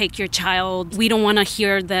 don't take your child. We don't want to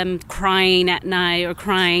hear them crying at night or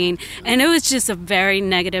crying. And it was just a very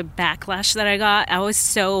negative backlash that I got. I was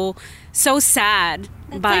so sad.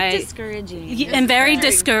 It's discouraging. And very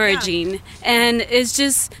discouraging. Yeah. And it's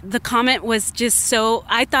just, the comment was just so,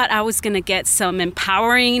 I thought I was going to get some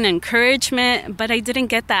empowering encouragement, but I didn't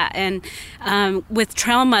get that. And with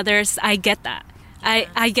Trailmothers, I get that.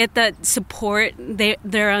 I get that support,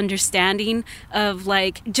 their understanding of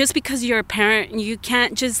like, just because you're a parent, you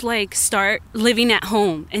can't just like start living at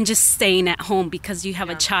home and just staying at home because you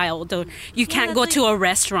have a child, or you can't go to a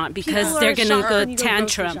restaurant because they're going to go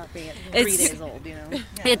tantrum. It's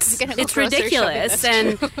ridiculous.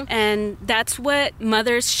 And that's what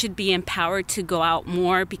mothers should be empowered to go out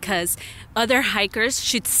more, because other hikers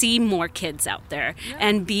should see more kids out there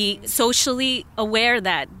and be socially aware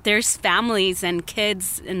that there's families and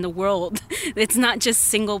kids in the world. It's not just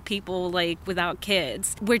single people like without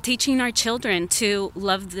kids. We're teaching our children to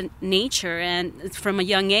love the nature and from a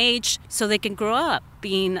young age so they can grow up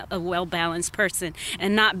being a well-balanced person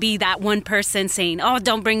and not be that one person saying, oh,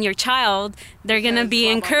 don't bring your child. They're going to be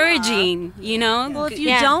encouraging, you know? Well, if you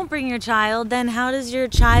don't bring your child, then how does your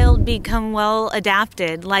child become well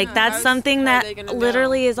adapted? Like, that's something that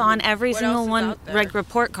literally is on every single one, like,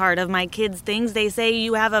 report card of my kids' things. They say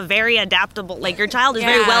you have a very adaptable, like, your child is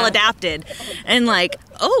very well adapted. And like,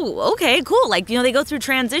 oh, okay, cool. Like, you know, they go through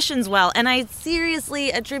transitions well. And I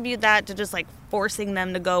seriously attribute that to just like forcing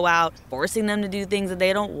them to go out, forcing them to do things that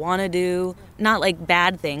they don't want to do. Not like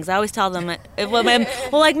bad things. I always tell them,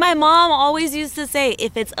 like my mom always used to say,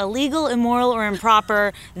 if it's illegal, immoral, or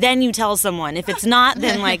improper, then you tell someone. If it's not,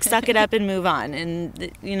 then like suck it up and move on.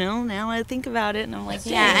 And you know, now I think about it and I'm like,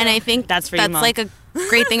 and I think that's like a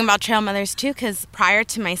great thing about Trailmothers too, because prior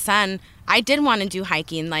to my son, I did want to do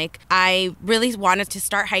hiking. Like I really wanted to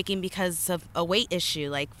start hiking because of a weight issue.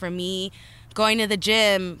 Like for me, going to the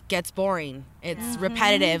gym gets boring. It's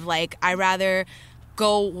repetitive. Like I rather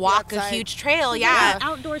go walk a huge trail,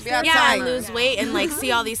 outdoor stuff, and lose weight and like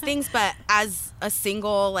see all these things. But as a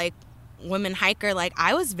single like woman hiker, like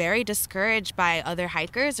I was very discouraged by other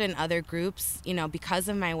hikers and other groups, you know, because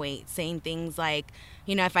of my weight, saying things like,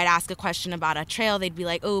 you know, if I'd ask a question about a trail, they'd be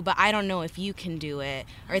like, oh, but I don't know if you can do it,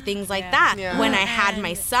 or things like that. When I had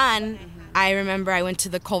my son, I remember I went to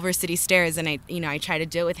the Culver City Stairs and I tried to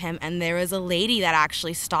do it with him, and there was a lady that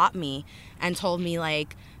actually stopped me and told me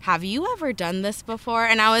like, have you ever done this before?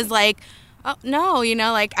 And I was like, oh, no, you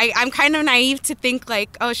know, like I'm kind of naive to think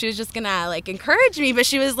like, oh, she was just gonna like encourage me, but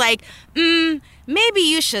she was like, maybe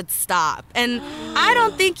you should stop, and I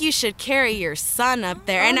don't think you should carry your son up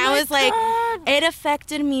there. And I was like, it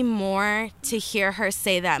affected me more to hear her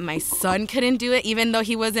say that my son couldn't do it, even though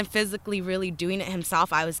he wasn't physically really doing it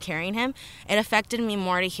himself. I was carrying him. It affected me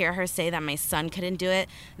more to hear her say that my son couldn't do it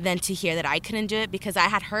than to hear that I couldn't do it, because I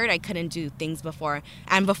had heard I couldn't do things before.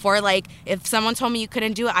 And before, like, if someone told me you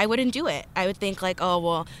couldn't do it, I wouldn't do it. I would think like, oh,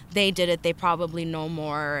 well, they did it, they probably know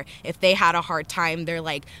more. Or if they had a hard time, they're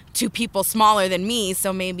like 2 people smaller than me,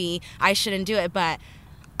 so maybe I shouldn't do it. But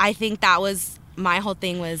I think that was my whole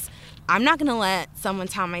thing, was I'm not going to let someone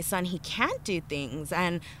tell my son he can't do things,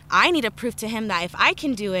 and I need to prove to him that if I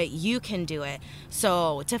can do it, you can do it.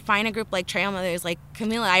 So to find a group like Trailmothers, like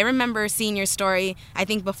Camila, I remember seeing your story, I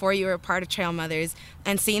think before you were a part of Trailmothers,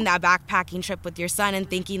 and seeing that backpacking trip with your son and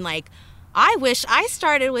thinking like, I wish I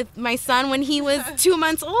started with my son when he was 2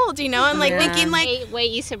 months old, you know, and like thinking like way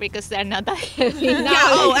easier because they're not that heavy.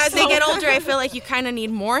 As they get older, I feel like you kind of need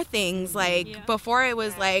more things. Like before, it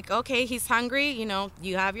was like, okay, he's hungry, you know,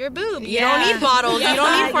 you have your boob. You don't need bottles. You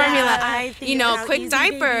don't need formula. You know, quick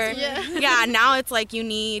diaper. Now it's like you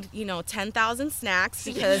need, you know, 10,000 snacks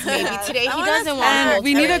because maybe today he doesn't want. And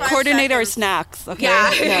we need to coordinate our snacks. Okay.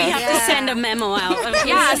 We have to send a memo out.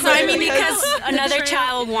 So I mean, because another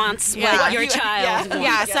child wants what your child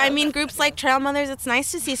wants. So I mean, groups like Trailmothers, it's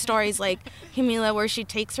nice to see stories like Camila where she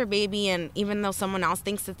takes her baby, and even though someone else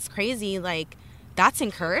thinks it's crazy, like that's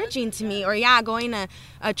encouraging to me. Or going a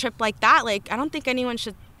trip like that, like I don't think anyone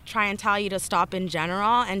should try and tell you to stop in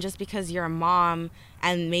general. And just because you're a mom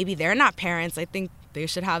and maybe they're not parents, I think they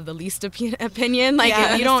should have the least opinion. Like,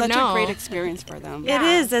 if you don't it's know. such a great experience for them. It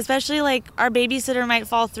is, especially like our babysitter might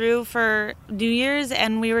fall through for New Year's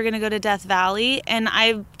and we were going to go to Death Valley. And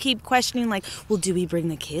I keep questioning like, well, do we bring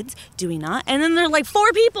the kids? Do we not? And then there are like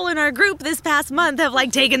 4 people in our group this past month have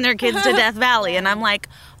like taken their kids to Death Valley. And I'm like,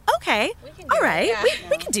 okay, all right,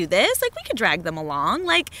 we can do this. Like, we could drag them along.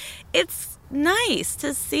 Like, it's nice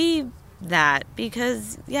to see that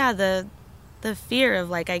because, the fear of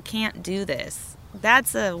like, I can't do this.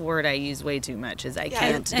 That's a word I use way too much, is I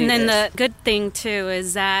can't do And then this. the good thing, too,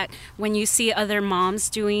 is that when you see other moms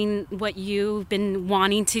doing what you've been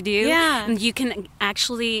wanting to do, you can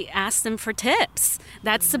actually ask them for tips.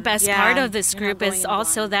 That's the best part of this group is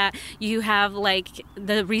also that you have, like,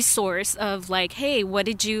 the resource of, like, hey, what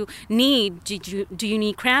did you need? Do you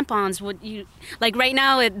need crampons? Like, right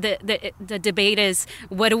now, the debate is,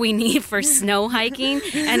 what do we need for snow hiking?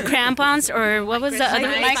 And crampons, or what was the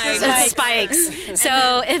other? Spikes.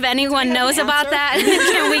 So if anyone knows about that,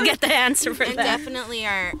 can we get the answer for that? Definitely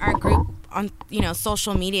our group on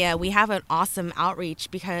social media, we have an awesome outreach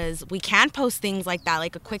because we can post things like that,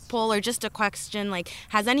 like a quick poll or just a question like,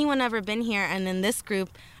 has anyone ever been here? And in this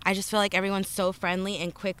group, I just feel like everyone's so friendly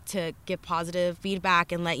and quick to give positive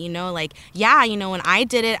feedback and let you know, like, when I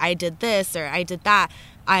did it, I did this or I did that.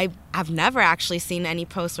 I've never actually seen any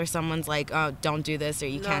posts where someone's like, oh, don't do this or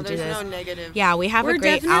you can't do this. There's no negative. Yeah, we have a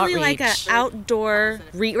great outreach.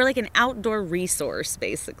 We're like an outdoor resource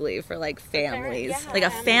basically for like families, like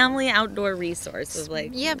a family outdoor resource of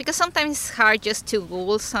like. Yeah, because sometimes it's hard just to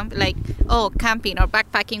Google something like, camping or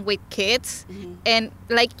backpacking with kids, and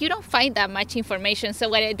like you don't find that much information. So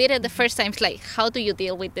what I did it the first time is like, how do you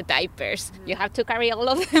deal with the diapers? You have to carry all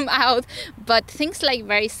of them out, but things like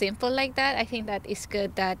very simple like that, I think that is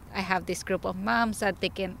good that I have this group of moms that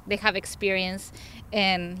they have experience,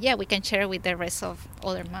 and we can share with the rest of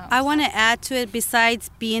other moms. I want to add to it, besides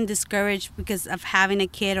being discouraged because of having a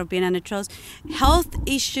kid or being on the trails, health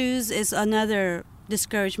issues is another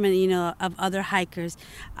discouragement, of other hikers.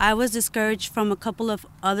 I was discouraged from a couple of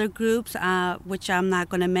other groups, which I'm not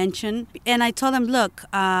going to mention. And I told them, look,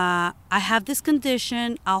 I have this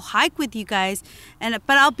condition. I'll hike with you guys,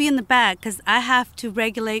 but I'll be in the back because I have to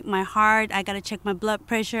regulate my heart. I got to check my blood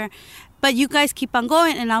pressure. But you guys keep on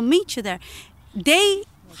going, and I'll meet you there. They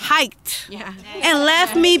hiked and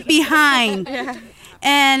left me behind.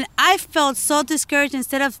 And I felt so discouraged.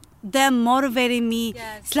 Instead of them motivating me,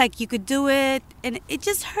 it's like, you could do it, and it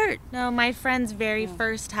just hurt. No, my friend's very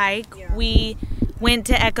first hike, we went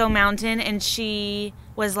to Echo Mountain, and she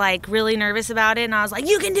was like really nervous about it, and I was like,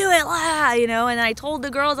 you can do it, and I told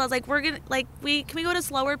the girls, I was like, can we go to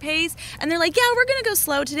slower pace? And they're like, yeah, we're gonna go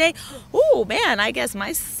slow today. Oh man, I guess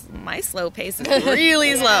my slow pace is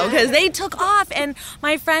really slow, because they took off, and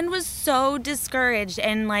my friend was so discouraged,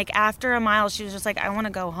 and like after a mile she was just like, I want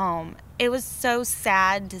to go home. It was so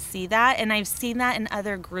sad to see that, and I've seen that in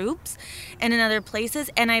other groups and in other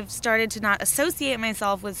places, and I've started to not associate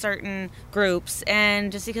myself with certain groups,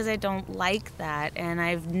 and just because I don't like that, and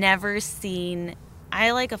I've never seen,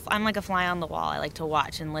 I'm like a fly on the wall. I like to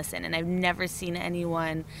watch and listen, and I've never seen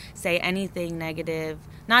anyone say anything negative,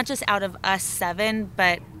 not just out of us 7,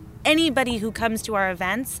 but anybody who comes to our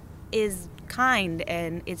events is kind,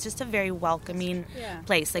 and it's just a very welcoming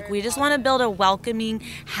place. Like, we just want to build a welcoming,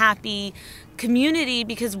 happy community,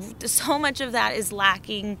 because so much of that is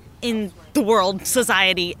lacking in the world,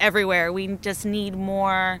 society, everywhere. We just need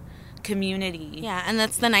more community. Yeah, and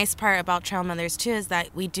that's the nice part about Trailmothers too, is that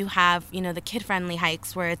we do have, the kid-friendly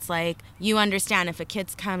hikes where it's like, you understand if a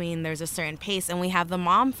kid's coming, there's a certain pace, and we have the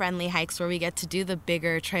mom-friendly hikes where we get to do the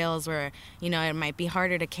bigger trails where, it might be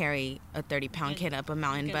harder to carry a 30-pound kid up a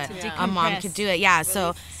mountain, but a mom could do it. Yeah,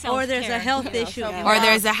 so Or there's a health issue. Or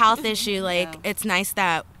there's a health issue. Like, it's nice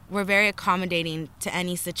that we're very accommodating to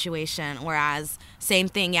any situation, whereas same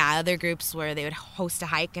thing, other groups where they would host a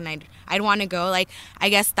hike and I'd want to go. Like, I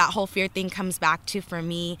guess that whole fear thing comes back to, for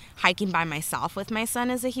me, hiking by myself with my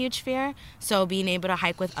son is a huge fear. So being able to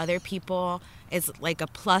hike with other people is like a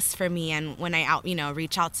plus for me. And when I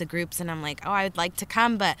reach out to groups and I'm like, oh, I would like to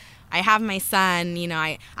come, but I have my son,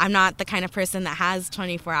 I'm not the kind of person that has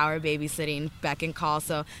 24-hour babysitting beck and call.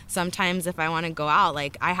 So sometimes if I want to go out,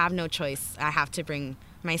 like, I have no choice. I have to bring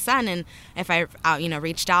my son, and if I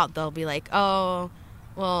reached out, they'll be like, oh,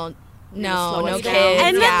 well, no kids.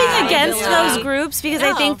 And nothing against those groups, because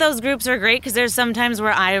I think those groups are great, because there's sometimes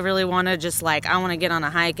where I really want to just like, I want to get on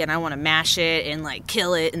a hike and I want to mash it and like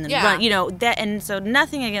kill it and then run, that, and so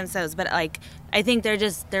nothing against those, but like, I think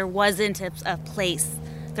there wasn't a place.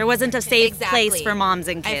 There wasn't a safe place for moms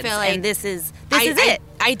and kids, I feel like, and this is it.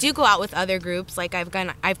 I do go out with other groups. Like I've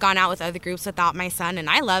gone out with other groups without my son, and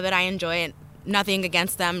I love it. I enjoy it. Nothing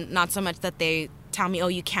against them. Not so much that they tell me, oh,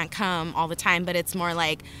 you can't come all the time, but it's more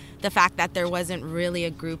like the fact that there wasn't really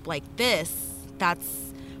a group like this.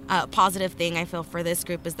 That's a positive thing I feel for this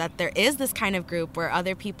group, is that there is this kind of group where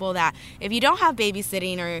other people that, if you don't have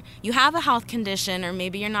babysitting or you have a health condition or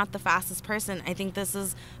maybe you're not the fastest person, I think this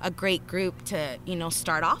is a great group to,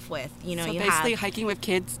 start off with. So basically hiking with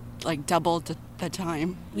kids, like double the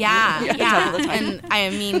time. Yeah. Double the time. And I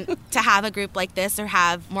mean, to have a group like this or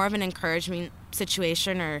have more of an encouragement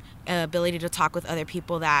situation or ability to talk with other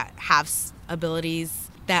people that have abilities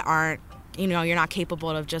that aren't, you're not capable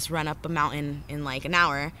of just run up a mountain in like an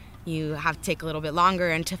hour. You have to take a little bit longer,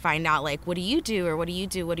 and to find out like, what do you do, or what do you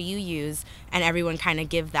do, what do you use, and everyone kind of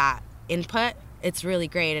give that input. It's really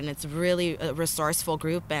great, and it's really a resourceful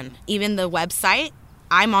group. And even the website,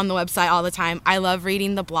 I'm on the website all the time. I love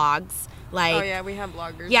reading the blogs. Like, oh yeah, we have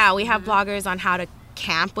bloggers. Yeah, we have bloggers on how to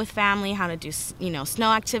camp with family, how to do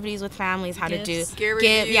snow activities with families, how to do gear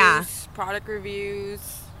reviews, product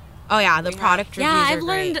reviews. Oh yeah, the product reviews. Yeah, I've are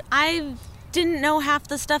learned. great. I didn't know half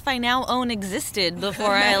the stuff I now own existed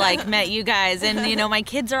before I met you guys. And my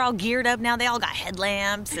kids are all geared up now. They all got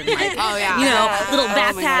headlamps and little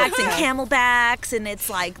backpacks and camelbacks, and it's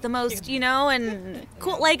like the most and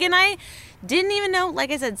cool. And I didn't even know,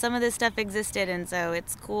 like I said, some of this stuff existed, and so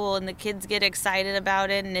it's cool, and the kids get excited about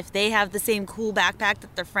it, and if they have the same cool backpack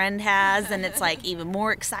that their friend has, then it's like even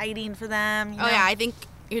more exciting for them. Oh yeah, I think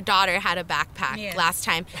your daughter had a backpack last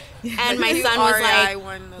time, and my son was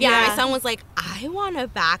my son was like, I want a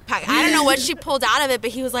backpack. I don't know what she pulled out of it, but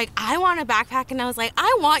he was like, I want a backpack, and I was like,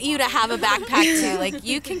 I want you to have a backpack too. Like,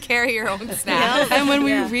 you can carry your own snacks. And when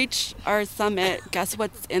we reach our summit, guess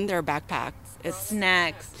what's in their backpacks? It's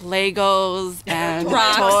snacks, Legos, and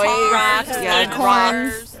rocks, toys,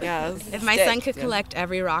 acorns. Yes. If my son could collect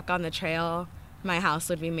every rock on the trail, my house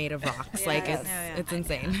would be made of rocks. It's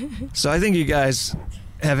insane. So I think you guys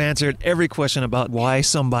have answered every question about why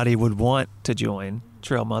somebody would want to join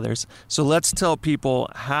Trail Mothers. So let's tell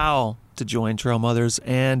people how to join Trail Mothers,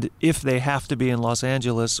 and if they have to be in Los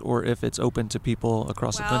Angeles or if it's open to people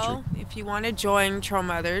across the country. Well, if you want to join Trail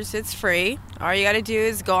Mothers, it's free. All you got to do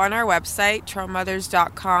is go on our website,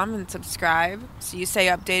 trailmothers.com, and subscribe, so you stay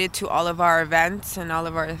updated to all of our events and all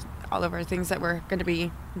of our things that we're going to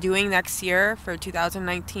be doing next year for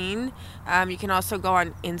 2019. You can also go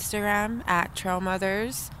on Instagram at Trail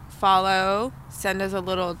Mothers, follow, send us a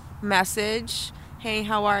little message. Hey,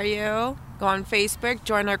 how are you? Go on Facebook,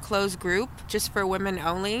 join our closed group just for women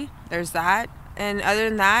only. There's that. And other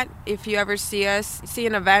than that, if you ever see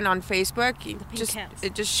an event on Facebook, just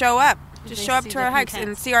show up. Just show up to our hikes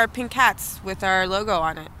and see our pink hats with our logo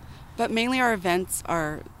on it. But mainly our events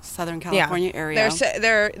are Southern California area.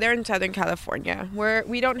 They're in Southern California.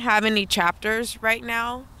 We don't have any chapters right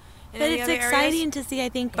now. But it's exciting to see. I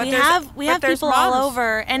think we have there's people moms all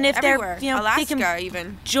over, and if everywhere. they're Alaska, they can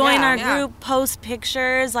even join our group, post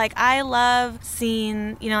pictures. Like, I love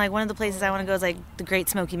seeing, like, one of the places I want to go is like the Great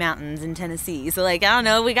Smoky Mountains in Tennessee. So, like, I don't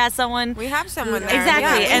know, we have someone there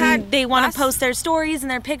exactly, and they want to post their stories and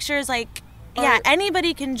their pictures. Like,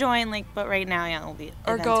 anybody can join. Like, but right now, it'll be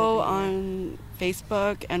or go on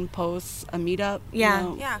Facebook and post a meetup.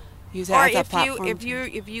 Use it or as a platform.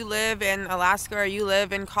 if you live in Alaska or you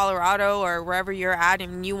live in Colorado or wherever you're at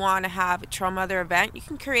and you want to have a Trail Mother event, you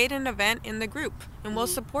can create an event in the group and we'll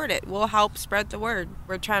support it. We'll help spread the word.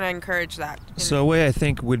 We're trying to encourage that. So a way I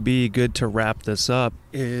think would be good to wrap this up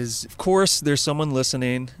is, of course, there's someone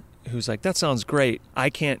listening who's like, that sounds great.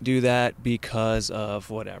 I can't do that because of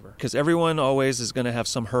whatever. Because everyone always is going to have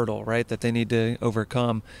some hurdle, right, that they need to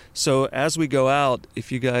overcome. So as we go out,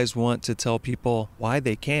 if you guys want to tell people why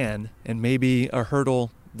they can, and maybe a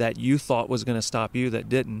hurdle that you thought was going to stop you that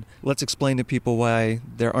didn't, let's explain to people why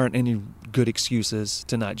there aren't any good excuses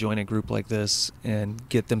to not join a group like this and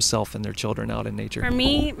get themselves and their children out in nature. For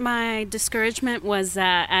me, my discouragement was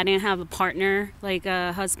that I didn't have a partner, like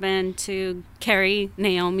a husband, to carry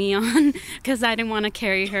Naomi on because I didn't want to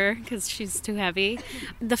carry her because she's too heavy.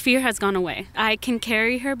 The fear has gone away. I can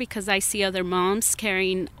carry her because I see other moms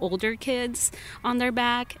carrying older kids on their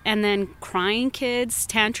back and then crying kids,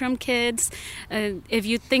 tantrum kids. If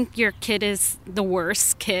you think your kid is the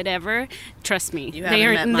worst kid ever, trust me, you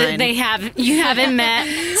haven't met mine. You haven't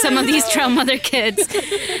met some of these Trail Mother kids.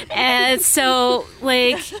 And so,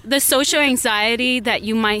 like, the social anxiety that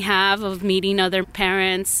you might have of meeting other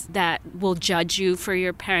parents that will judge you for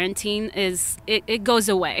your parenting it goes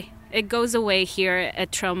away. It goes away here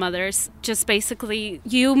at Trail Mothers. Just basically,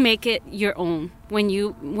 you make it your own. When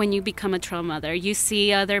you become a trail mother, you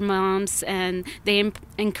see other moms and they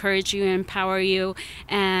encourage you, empower you,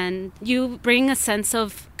 and you bring a sense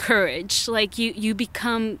of courage. Like you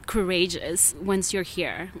become courageous once you're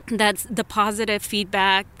here. That's the positive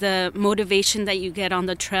feedback, the motivation that you get on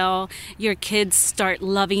the trail. Your kids start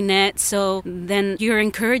loving it, so then you're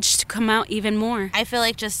encouraged to come out even more. I feel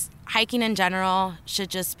like just hiking in general should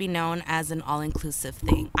just be known as an all-inclusive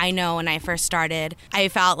thing. I know when I first started, I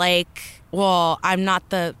felt like, well, I'm not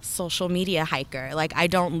the social media hiker. Like, I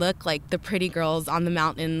don't look like the pretty girls on the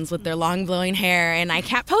mountains with their long blowing hair, and I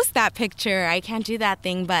can't post that picture. I can't do that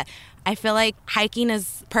thing. But I feel like hiking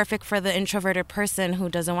is perfect for the introverted person who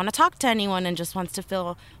doesn't want to talk to anyone and just wants to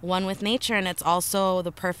feel one with nature. And it's also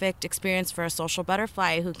the perfect experience for a social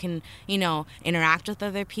butterfly who can, interact with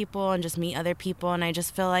other people and just meet other people. And I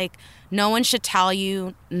just feel like no one should tell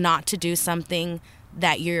you not to do something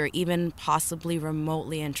that you're even possibly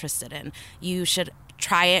remotely interested in. You should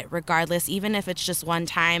try it regardless, even if it's just one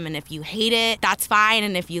time. And if you hate it, that's fine.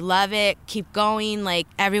 And if you love it, keep going. Like,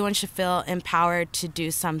 everyone should feel empowered to do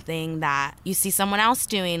something that you see someone else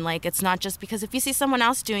doing. Like, it's not just because if you see someone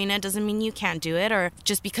else doing it doesn't mean you can't do it, or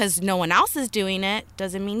just because no one else is doing it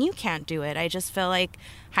doesn't mean you can't do it. I just feel like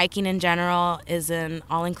hiking in general is an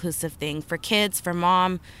all-inclusive thing for kids, for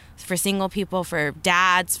mom, for single people, for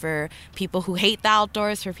dads, for people who hate the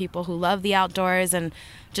outdoors, for people who love the outdoors. And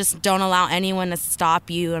just don't allow anyone to stop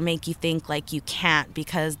you or make you think like you can't,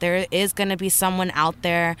 because there is going to be someone out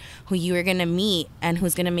there who you are going to meet and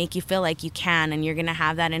who's going to make you feel like you can, and you're going to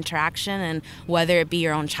have that interaction. And whether it be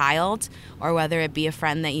your own child or whether it be a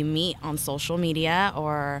friend that you meet on social media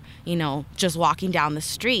or, just walking down the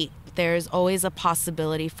street, there's always a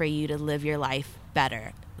possibility for you to live your life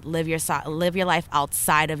better. Live your life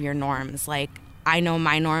outside of your norms. Like, I know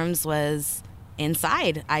my norms was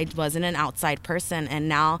inside. I wasn't an outside person, and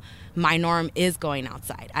now my norm is going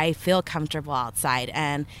outside. I feel comfortable outside.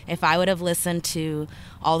 And if I would have listened to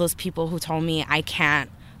all those people who told me I can't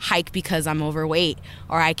hike because I'm overweight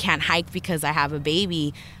or I can't hike because I have a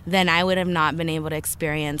baby, then I would have not been able to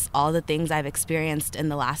experience all the things I've experienced in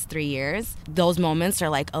the last 3 years. Those moments are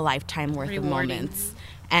like a lifetime worth of moments.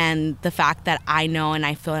 And the fact that I know and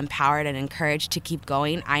I feel empowered and encouraged to keep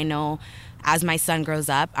going, I know as my son grows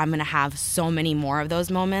up, I'm going to have so many more of those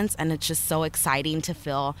moments. And it's just so exciting to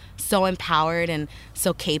feel so empowered and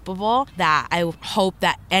so capable that I hope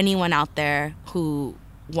that anyone out there who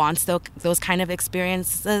wants those kind of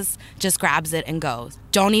experiences just grabs it and goes.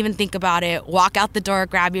 Don't even think about it. Walk out the door,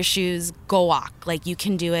 grab your shoes, go walk. Like, you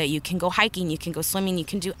can do it. You can go hiking, you can go swimming, you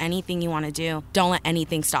can do anything you want to do. Don't let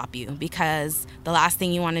anything stop you, because the last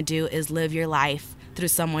thing you want to do is live your life through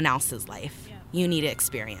someone else's life. You need to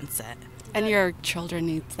experience it. And your children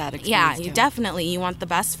need that experience. Yeah, definitely. You want the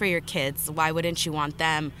best for your kids. Why wouldn't you want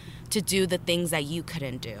them to do the things that you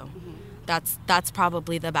couldn't do? That's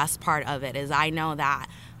probably the best part of it, is I know that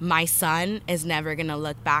my son is never going to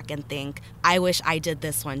look back and think, I wish I did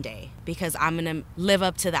this one day, because I'm going to live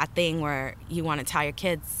up to that thing where you want to tell your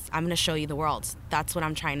kids, I'm going to show you the world. That's what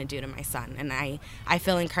I'm trying to do to my son. And I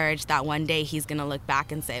feel encouraged that one day he's going to look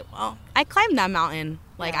back and say, well, I climbed that mountain.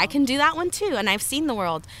 Like, I can do that one too, and I've seen the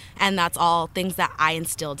world. And that's all things that I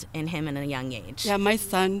instilled in him at a young age. Yeah, my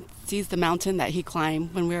son sees the mountain that he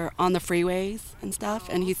climbed when we were on the freeways and stuff,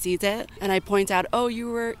 and he sees it. And I point out, oh,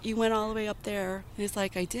 you went all the way up there. And he's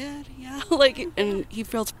like, I did? Yeah. And he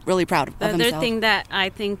feels really proud of himself. The other thing that I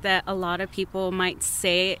think that a lot of people might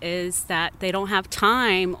say is that they don't have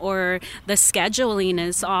time, or the scheduling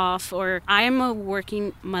is off, or I am a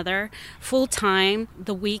working mother full time.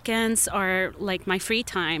 The weekends are like my free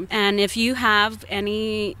time. And if you have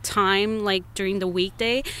any time, like during the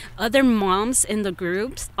weekday, other moms in the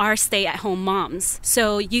groups are stay-at-home moms.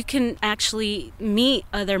 So you can actually meet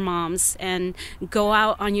other moms and go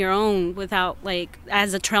out on your own without, like,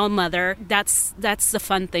 as a trail mother. That's the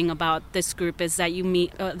fun thing about this group, is that you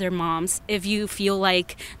meet other moms. If you feel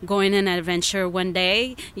like going on an adventure one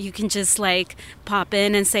day, you can just like pop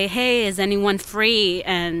in and say, hey, is anyone free?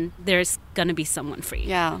 And there's gonna be someone free.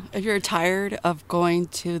 Yeah, if you're tired of going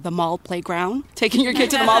to the mall playground, taking your kid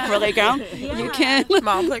to the mall playground, you can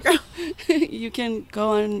Mall playground. You can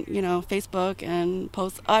go on, Facebook and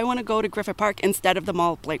post, I want to go to Griffith Park instead of the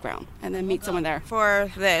mall playground, and then meet someone there.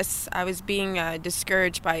 For this, I was being discouraged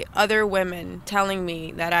discouraged by other women telling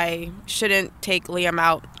me that I shouldn't take Liam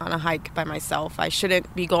out on a hike by myself. I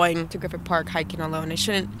shouldn't be going to Griffith Park hiking alone. I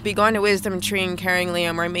shouldn't be going to Wisdom Tree and carrying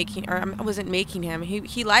Liam I wasn't making him.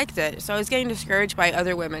 He liked it. So I was getting discouraged by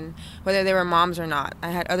other women, whether they were moms or not. I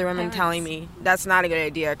had other women telling me, that's not a good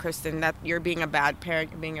idea, Kristen, that you're being a bad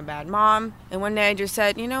parent, you're being a bad mom. And one day I just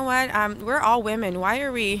said, you know what, we're all women. Why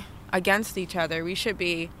are we against each other? We should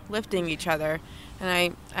be lifting each other.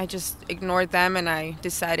 And I just ignored them, and I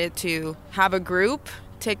decided to have a group,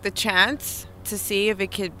 take the chance to see if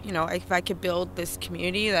it could, if I could build this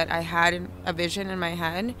community that I had a vision in my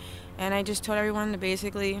head. And I just told everyone to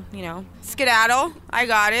basically, skedaddle. I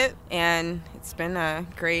got it. And it's been a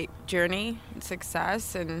great journey and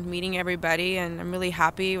success and meeting everybody. And I'm really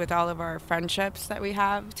happy with all of our friendships that we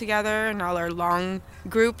have together and all our long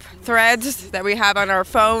group threads that we have on our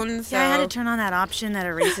phones. Yeah, I had to turn on that option that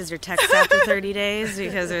erases your text after 30 days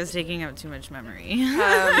because it was taking up too much memory.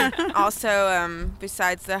 Also,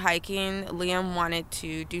 besides the hiking, Liam wanted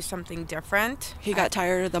to do something different. He got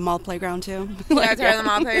tired of the mall playground too. He got tired of the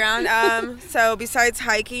mall playground. So besides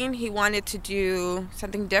hiking, he wanted to do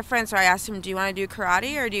something different. So I asked him, do you want to do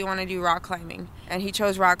karate or do you want to do rock climbing? And he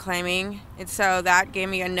chose rock climbing. And so that gave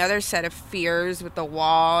me another set of fears with the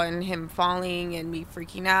wall and him falling and me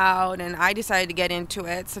freaking out. And I decided to get into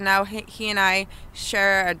it. So now he and I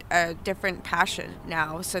share a different passion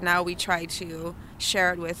now. So now we try to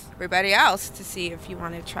share it with everybody else to see if you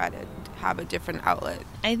want to try to have a different outlet.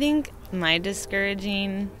 I think my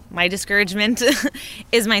discouragement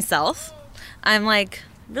is myself. I'm like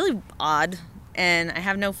really odd and I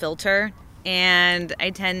have no filter and I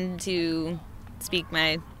tend to speak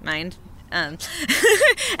my mind. And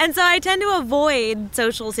so I tend to avoid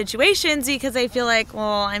social situations because I feel like,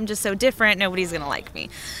 well, I'm just so different, nobody's going to like me.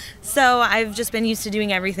 So I've just been used to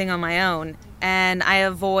doing everything on my own. And I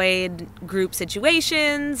avoid group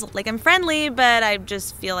situations. Like, I'm friendly, but I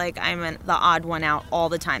just feel like I'm the odd one out all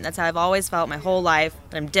the time. That's how I've always felt my whole life,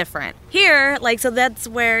 that I'm different. Here, so that's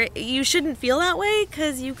where you shouldn't feel that way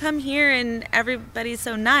because you come here and everybody's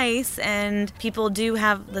so nice and people do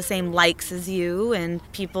have the same likes as you and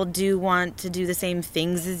people do want to do the same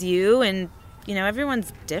things as you and,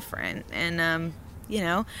 everyone's different. And,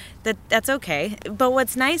 that's okay. But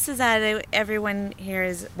what's nice is that everyone here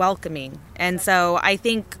is welcoming. And so I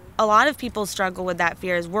think a lot of people struggle with that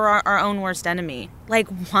fear is we're our own worst enemy. Like,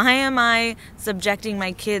 why am I subjecting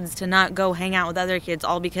my kids to not go hang out with other kids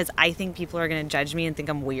all because I think people are going to judge me and think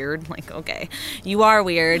I'm weird? Like, okay, you are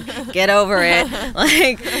weird. Get over it.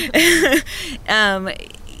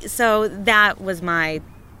 So that was my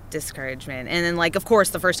discouragement. And then, of course,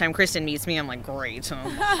 the first time Kristen meets me, I'm like, great,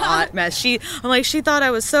 hot mess. She thought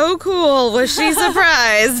I was so cool. Was she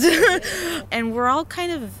surprised? And we're all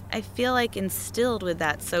kind of, I feel like, instilled with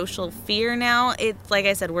that social fear now. It's like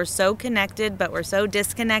I said, we're so connected, but we're so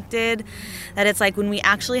disconnected that it's like when we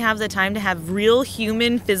actually have the time to have real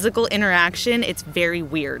human physical interaction, it's very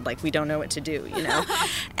weird. Like, we don't know what to do,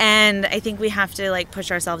 And I think we have to,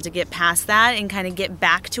 push ourselves to get past that and kind of get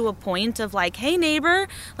back to a point of, hey, neighbor,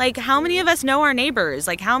 how many of us know our neighbors?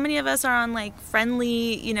 How many of us are on,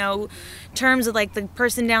 friendly, terms with, the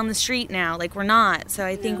person down the street now? We're not. So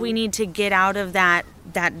I think we need to get out of that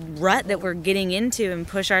rut that we're getting into and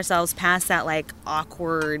push ourselves past that,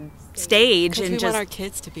 awkward stage. And we want our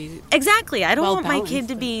kids to be exactly. I don't want my kid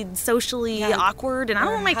to be socially awkward, and I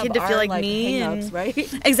don't want my kid to feel like me. And right?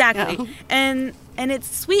 Exactly. Yeah. And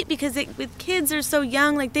it's sweet because with kids, they're so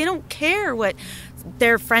young, they don't care what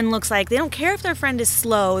their friend looks like. They don't care if their friend is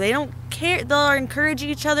slow. They don't care. They'll encourage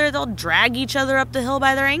each other. They'll drag each other up the hill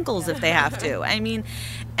by their ankles if they have to. I mean,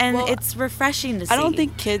 and it's refreshing to see. I don't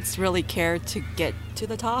think kids really care to get to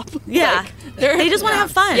the top. Yeah. They just want to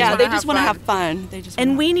have fun. Yeah, they just want to have fun.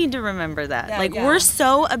 And we need to remember that. We're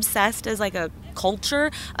so obsessed as a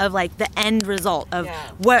culture of the end result of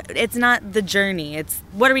what, it's not the journey. It's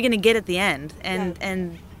what are we going to get at the end?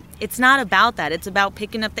 And it's not about that. It's about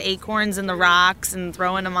picking up the acorns and the rocks and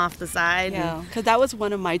throwing them off the side. Yeah, because that was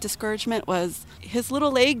one of my discouragement was his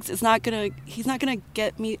little legs he's not gonna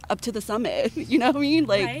get me up to the summit. You know what I mean?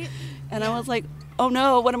 Right? And I was like, oh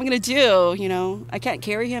no, what am I gonna do? I can't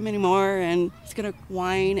carry him anymore, and he's gonna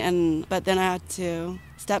whine. But then I had to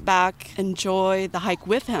step back, enjoy the hike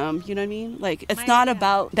with him. You know what I mean? It's not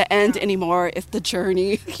about the end anymore. It's the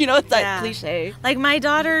journey. It's that cliche. My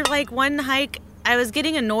daughter, one hike, I was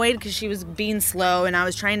getting annoyed because she was being slow and I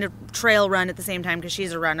was trying to trail run at the same time because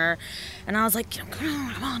she's a runner. And I was like, come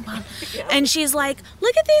on. Yeah. And she's like,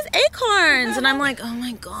 look at these acorns. And I'm like, oh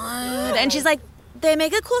my God. And she's like, they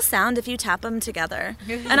make a cool sound if you tap them together.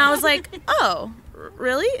 And I was like, oh,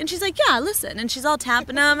 really? And she's like, yeah, listen. And she's all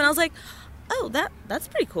tapping them. And I was like, oh, that's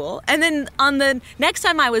pretty cool. And then on the next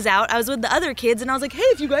time I was out, I was with the other kids, and I was like, hey,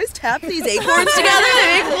 if you guys tap these acorns together,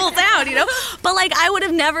 they make a cool sound, you know? But, like, I would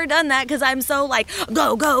have never done that because I'm so, like,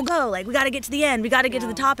 go, go, go. Like, we got to get to the end. We got to get to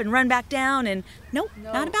the top and run back down. And no,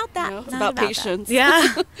 not about that. No, it's Not about patience. That.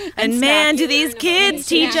 Yeah. and man, do snapping. these kids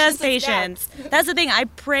teach us patience. That's the thing. I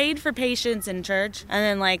prayed for patience in church, and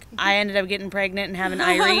then, like, I ended up getting pregnant and having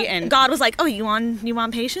Irie, and God was like, oh, you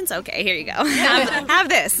want patience? Okay, here you go. Have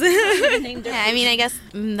this. Yeah, I mean, I guess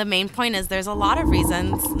the main point is there's a lot of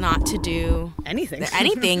reasons not to do Anything.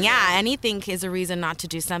 Anything is a reason not to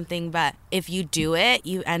do something, but if you do it,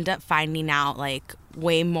 you end up finding out, like,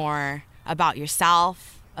 way more about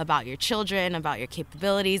yourself, about your children, about your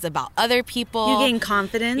capabilities, about other people. You gain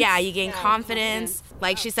confidence. Yeah, you gain confidence.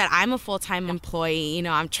 Like she said, I'm a full-time employee. You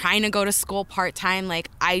know, I'm trying to go to school part-time. Like,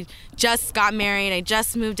 I just got married. I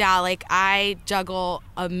just moved out. Like, I juggle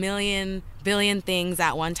a billion things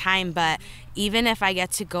at one time. But even if I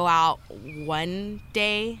get to go out one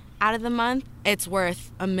day out of the month, it's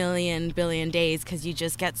worth a billion days because you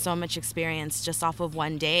just get so much experience just off of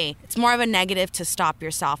one day. It's more of a negative to stop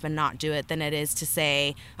yourself and not do it than it is to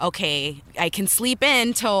say, okay, I can sleep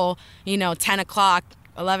in till, 10 o'clock,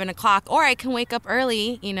 11 o'clock, or I can wake up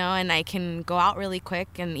early, and I can go out really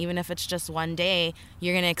quick. And even if it's just one day,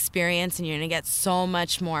 you're going to experience and you're going to get so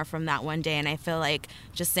much more from that one day. And I feel like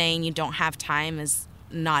just saying you don't have time is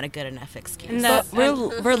not a good enough excuse. But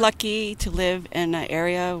we're lucky to live in an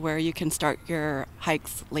area where you can start your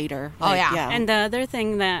hikes later. And the other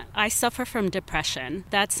thing that I suffer from depression.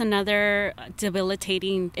 That's another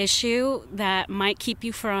debilitating issue that might keep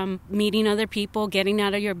you from meeting other people, getting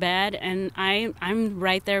out of your bed. And I'm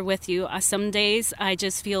right there with you. Some days I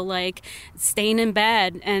just feel like staying in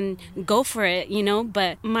bed and go for it,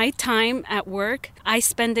 But my time at work, I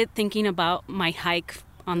spend it thinking about my hike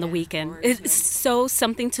on the weekend. It's so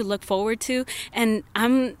something to look forward to, and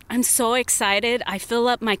I'm so excited. I fill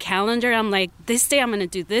up my calendar. I'm like, this day I'm going to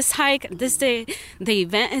do this hike. This day the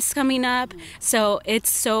event is coming up. So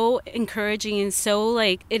it's so encouraging, and so,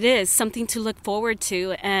 like, it is something to look forward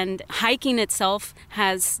to. And hiking itself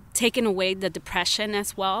has taken away the depression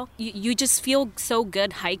as well. You just feel so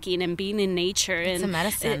good hiking and being in nature. It's a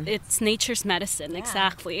medicine. It's nature's medicine,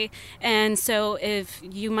 exactly. And so if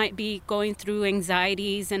you might be going through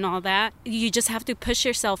anxieties and all that, you just have to push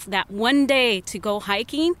yourself that one day to go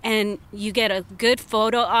hiking, and you get a good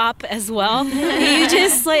photo op as well. You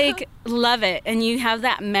just, like, love it, and you have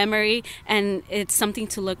that memory, and it's something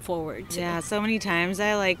to look forward to. Yeah, so many times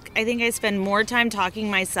I think I spend more time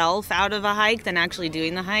talking myself out of a hike than actually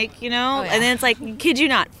doing the hike, Oh, yeah. And then it's like, kid you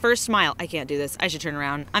not, first mile, I can't do this. I should turn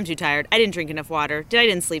around. I'm too tired. I didn't drink enough water. I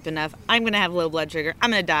didn't sleep enough. I'm going to have low blood sugar. I'm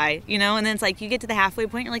going to die, And then it's like you get to the halfway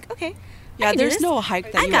point, you're like, okay. Yeah, there's no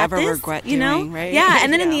hike that you ever regret doing, right? Yeah,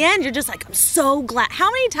 and then in the end, you're just like, I'm so glad. How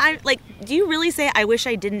many times, like, do you really say, I wish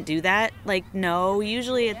I didn't do that? Like, no.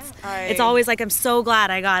 Usually it's always like, I'm so glad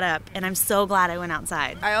I got up, and I'm so glad I went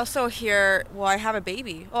outside. I also hear, well, I have a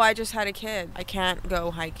baby. Oh, I just had a kid. I can't go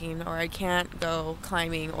hiking, or I can't go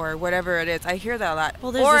climbing, or whatever it is. I hear that a lot.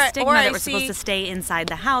 Well, there's a stigma that we're supposed to stay inside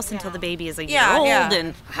the house until the baby is a year old,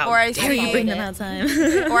 and how dare you bring them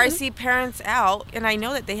outside? Or I see parents out, and I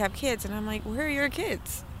know that they have kids, and I'm like, where are your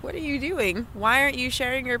kids? What are you doing? Why aren't you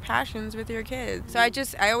sharing your passions with your kids? So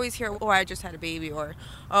I always hear, oh, I just had a baby, or,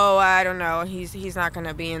 oh, I don't know, he's not going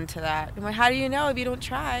to be into that. I'm like, how do you know if you don't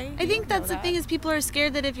try? I think that's the thing, is people are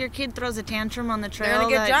scared that if your kid throws a tantrum on the trail, they're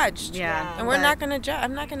going to get judged. Yeah. And we're not going to judge.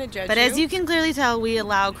 I'm not going to judge But you. as you can clearly tell, we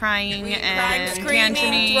allow crying and screaming,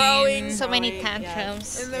 tantruming, throwing. So many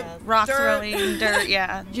tantrums. In the rock dirt. throwing, dirt,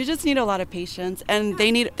 yeah. You just need a lot of patience, and they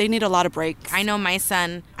need a lot of breaks. I know my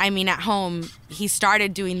son, at home, he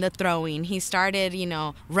started doing the throwing. He started,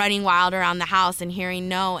 running wild around the house and hearing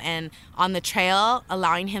no. And on the trail,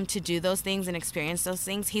 allowing him to do those things and experience those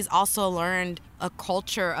things, he's also learned a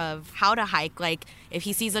culture of how to hike. Like, if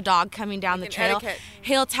he sees a dog coming down the trail,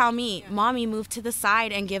 he'll tell me, Mommy, move to the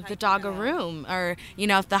side and give the dog a room. Or,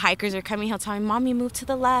 if the hikers are coming, he'll tell me, Mommy, move to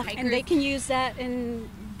the left. And they can use that in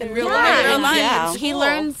real life. Yeah. He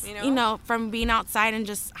learns, from being outside and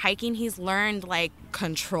just hiking, he's learned, like,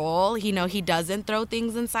 control. He doesn't throw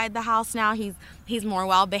things inside the house now. He's more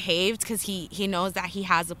well behaved because he knows that he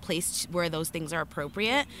has a place where those things are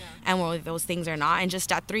appropriate and where those things are not. And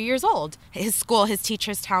just at 3 years old, his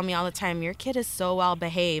teachers tell me all the time, your kid is so well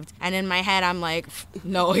behaved. And in my head, I'm like,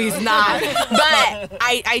 no, he's not. But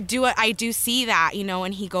I do see that,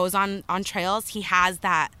 when he goes on trails, he has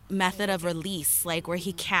that method of release, like, where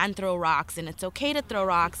he can throw rocks and it's okay to throw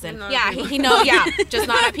rocks. And he knows, just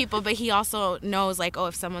not at people, but he also knows, like, oh,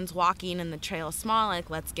 if someone's walking and the trail is small, like,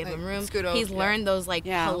 let's give him room. scoot over, He's learned those, like,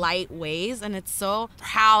 polite ways, and it's so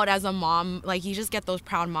proud as a mom. Like, you just get those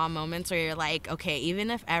proud mom moments where you're like, okay, even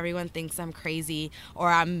if everyone thinks I'm crazy, or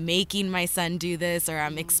I'm making my son do this, or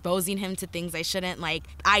I'm exposing him to things I shouldn't, like,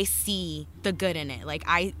 I see the good in it. Like,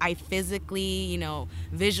 I physically, you know,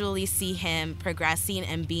 visually see him progressing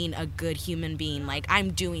and being a good human being. Like,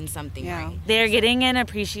 I'm doing something right. They're getting an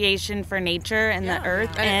appreciation for nature and the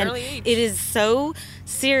earth, at an and early age. it is so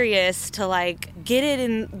serious to, like, get it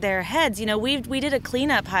in their heads. You know, we did a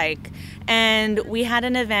cleanup hike, and we had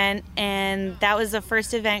an event, and that was the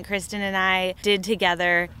first event Kristen and I did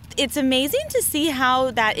together. It's amazing to see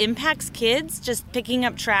how that impacts kids, just picking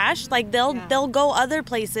up trash. Like, they'll go other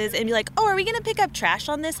places and be like, oh, are we going to pick up trash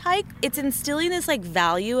on this hike? It's instilling this, like,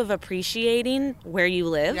 value of appreciating where you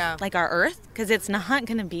live, like our earth, because it's not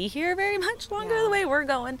going to be here very much longer the way we're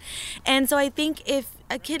going. And so I think if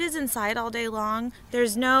a kid is inside all day long,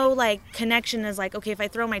 there's no, like, connection as, like, okay, if I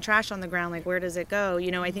throw my trash on the ground, like, where does it go?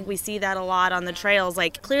 You know, I think we see that a lot on the trails.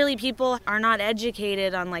 Like, clearly people are not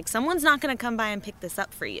educated on, like, someone's not going to come by and pick this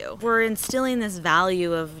up for you. We're instilling this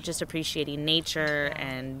value of just appreciating nature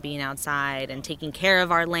and being outside and taking care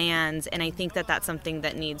of our lands, and I think that that's something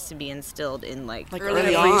that needs to be instilled in, like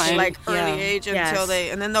early age until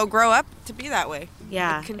and then they'll grow up to be that way.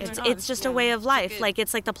 Yeah, it's just a way of life. Like,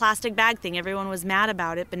 it's like the plastic bag thing. Everyone was mad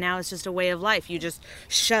about it, but now it's just a way of life. You just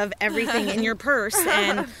shove everything in your purse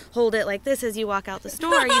and hold it like this as you walk out the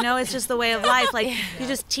store. You know, it's just the way of life. Like, you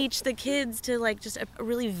just teach the kids to, like, just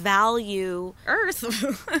really value Earth.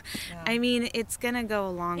 I mean, it's going to go a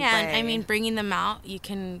long way. Yeah, and I mean, bringing them out, you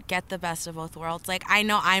can get the best of both worlds. Like, I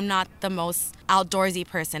know I'm not the most outdoorsy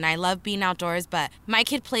person. I love being outdoors, but my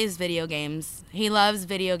kid plays video games. He loves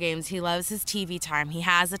video games. He loves his TV time. He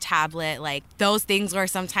has a tablet. Like, those things where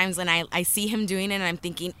sometimes when I see him doing it and I'm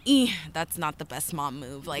thinking, that's not the best mom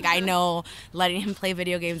move. Like, I know letting him play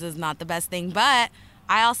video games is not the best thing, but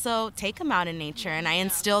I also take him out in nature and I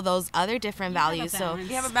instill those other different values. So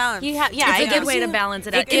you have a balance. It's a good way to balance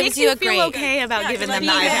it out. It gives you a great feel okay about giving them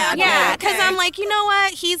the iPad. Yeah, because I'm like, you know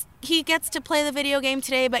what? He gets to play the video game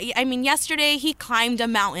today, but I mean, yesterday he climbed a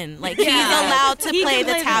mountain. Like, he's allowed to play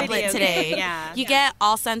the tablet today. You get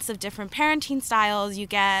all sense of different parenting styles. You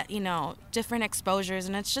get, you know, different exposures,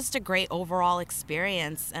 and it's just a great overall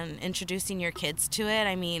experience. And introducing your kids to it,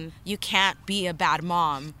 I mean, you can't be a bad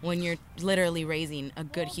mom when you're literally raising a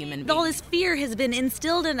good human being. All this fear has been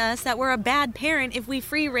instilled in us that we're a bad parent if we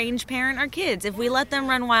free-range parent our kids, if we let them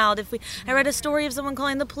run wild. I read a story of someone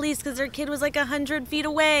calling the police because their kid was like 100 feet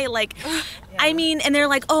away. Like, I mean, and they're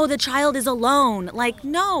like, oh, the child is alone. Like,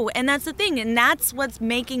 no. And that's the thing. And that's what's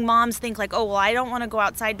making moms think, like, oh, well, I don't want to go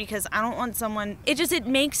outside because I don't want someone. It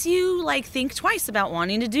makes you, like, think twice about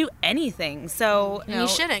wanting to do anything. So, you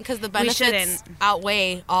shouldn't, because the benefits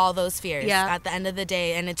outweigh all those fears at the end of the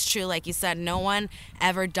day. And it's true, like you said, no one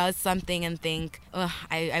ever does something and think,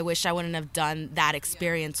 I wish I wouldn't have done that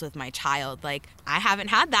experience with my child. Like, I haven't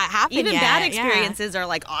had that happen Even yet. bad experiences are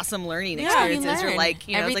like awesome learning experiences. You're like,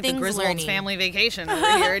 you know, it's like the Griswold's family vacation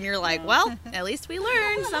over here, and you're like, well, at least we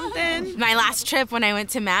learned something. My last trip when I went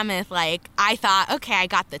to Mammoth, like, I thought, okay, I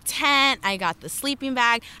got the tent, I got the sleeping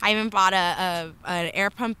bag, I even bought an air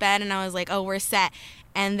pump bed, and I was like, oh, we're set.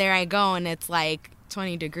 And there I go, and it's like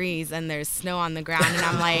 20 degrees, and there's snow on the ground, and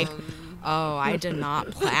I'm like, oh, I did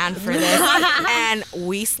not plan for this. And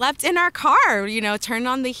we slept in our car, you know, turned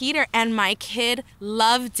on the heater, and my kid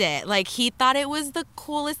loved it. Like, he thought it was the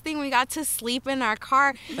coolest thing. We got to sleep in our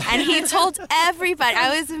car, and he told everybody.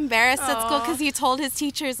 I was embarrassed at school because he told his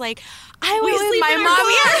teachers, like, I went with my mommy.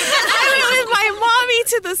 I went with my mommy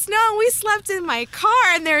to the snow, and we slept in my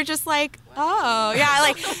car, and they were just like, oh, yeah,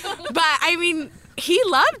 like, but I mean, he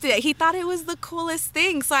loved it. He thought it was the coolest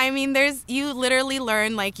thing. So, I mean, you literally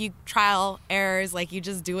learn, like, you trial errors, like, you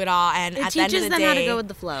just do it all. And at the end of the day, it teaches them how to go with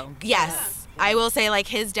the flow. Yes. I will say, like,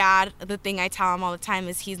 his dad, the thing I tell him all the time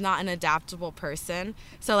is he's not an adaptable person.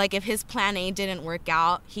 So, like, if his plan A didn't work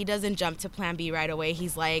out, he doesn't jump to plan B right away.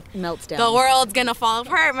 He's like, melts down. The world's going to fall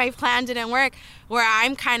apart. My plan didn't work. Where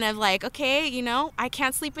I'm kind of like, okay, you know, I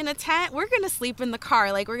can't sleep in a tent. We're going to sleep in the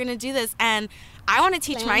car. Like, we're going to do this. And I want to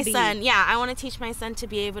teach my son. Yeah, I want to teach my son to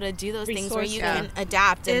be able to do those things where you can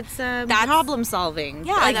adapt. And it's problem solving.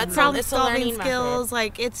 Yeah, like, that's problem solving learning skills.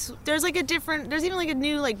 Method. Like, there's even like a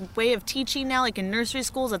new like way of teaching now. Like in nursery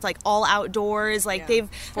schools, it's like all outdoors. Like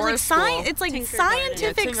it's like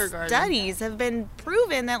scientific studies have been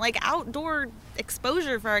proven that like outdoor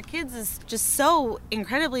exposure for our kids is just so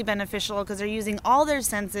incredibly beneficial because they're using all their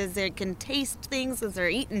senses. They can taste things because they're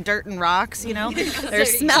eating dirt and rocks, you know. They're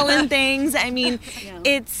smelling things. I mean,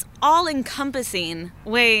 it's all-encompassing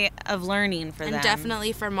way of learning for them. And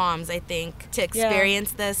definitely for moms, I think, to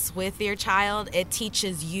experience this with your child, it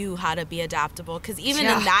teaches you how to be adaptable. Because even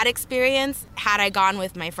in that experience, had I gone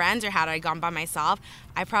with my friends or had I gone by myself,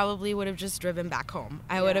 I probably would have just driven back home.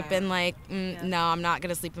 I would have been like, no, I'm not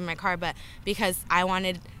going to sleep in my car. But because I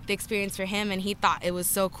wanted the experience for him and he thought it was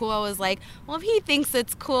so cool, I was like, well, if he thinks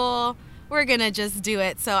it's cool, we're going to just do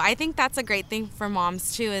it. So I think that's a great thing for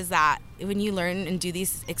moms, too, is that when you learn and do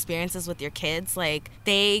these experiences with your kids, like,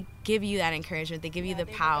 they give you that encouragement. They give you the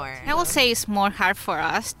power. I will say it's more hard for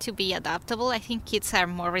us to be adaptable. I think kids are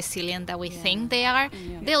more resilient than we think they are.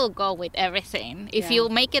 They'll go with everything. If you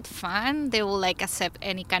make it fun, they will like accept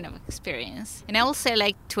any kind of experience. And I will say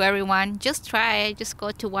like to everyone, just try it. Just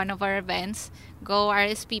go to one of our events. Go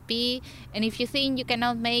RSVP. And if you think you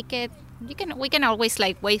cannot make it, we can always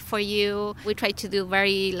like wait for you. We try to do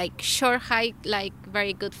very like short hike, like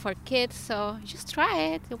very good for kids. So just try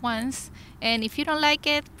it once. And if you don't like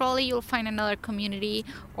it, probably you'll find another community,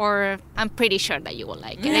 or I'm pretty sure that you will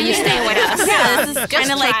like it. And you stay with us. Yeah, this is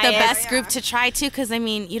kind of like the best group to try too, because I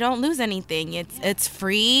mean, you don't lose anything. It's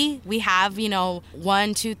free. We have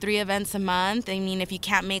 1, 2, 3 events a month. I mean, if you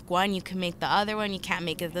can't make one, you can make the other one. You can't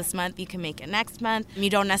make it this month, you can make it next month. You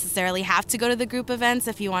don't necessarily have to go to the group events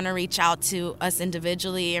if you want to reach out to us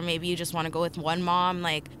individually, or maybe you just want to go with one mom.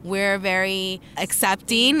 Like, we're very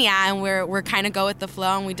accepting, and we're kind of go with the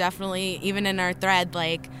flow, and we definitely, even in our thread,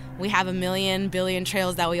 like, we have a billion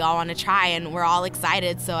trails that we all want to try, and we're all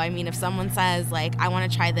excited. So I mean, if someone says like, I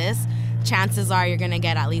want to try this, chances are you're gonna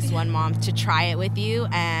get at least one mom to try it with you,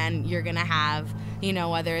 and you're gonna have,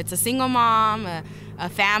 whether it's a single mom, a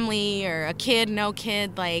family, or a kid, no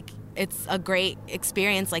kid, like, it's a great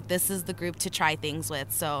experience. Like, this is the group to try things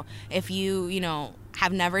with. So if you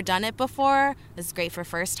have never done it before, it's great for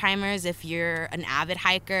first timers. If you're an avid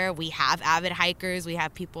hiker, we have avid hikers. We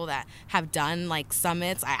have people that have done like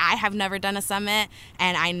summits. I have never done a summit,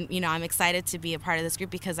 and I'm excited to be a part of this group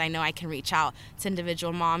because I know I can reach out to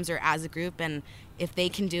individual moms or as a group, and if they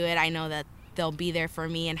can do it, I know that they'll be there for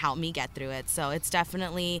me and help me get through it. So it's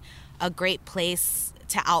definitely a great place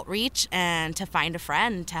to outreach and to find a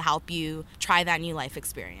friend to help you try that new life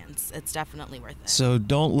experience. It's definitely worth it. So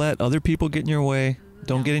don't let other people get in your way.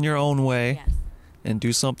 Don't get in your own way. Yes. And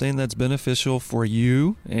do something that's beneficial for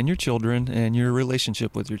you and your children and your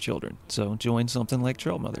relationship with your children. So join something like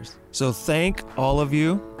Trailmothers. So thank all of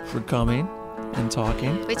you for coming and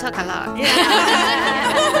talking. We talk a lot.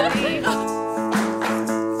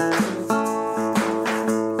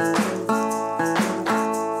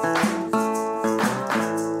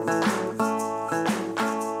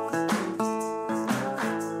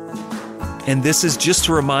 And this is just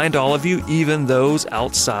to remind all of you, even those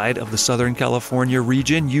outside of the Southern California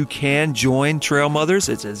region, you can join Trailmothers.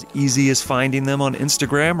 It's as easy as finding them on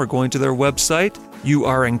Instagram or going to their website. You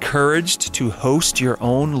are encouraged to host your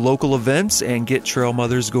own local events and get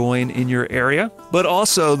Trailmothers going in your area. But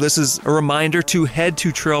also, this is a reminder to head to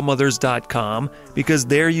trailmothers.com, because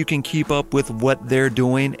there you can keep up with what they're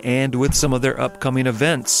doing and with some of their upcoming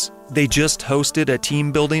events. They just hosted a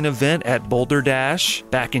team building event at Boulder Dash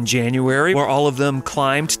back in January, where all of them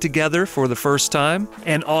climbed together for the first time.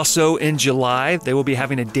 And also in July, they will be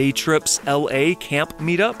having a Day Trips LA camp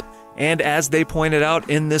meetup. And as they pointed out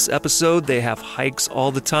in this episode, they have hikes all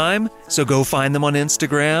the time. So go find them on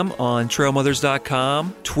Instagram, on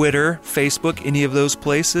trailmothers.com, Twitter, Facebook, any of those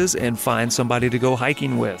places, and find somebody to go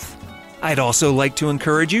hiking with. I'd also like to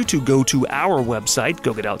encourage you to go to our website,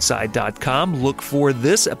 gogetoutside.com, look for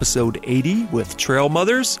this episode 80 with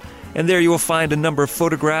Trailmothers, and there you will find a number of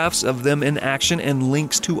photographs of them in action and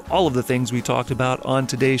links to all of the things we talked about on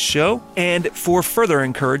today's show. And for further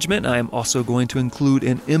encouragement, I am also going to include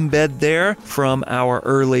an embed there from our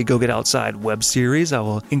early Go Get Outside web series. I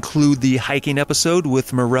will include the hiking episode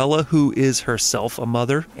with Morella, who is herself a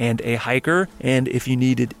mother and a hiker. And if you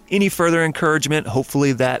needed any further encouragement,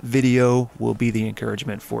 hopefully that video will be the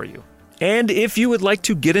encouragement for you. And if you would like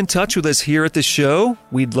to get in touch with us here at the show,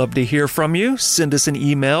 we'd love to hear from you. Send us an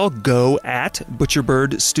email,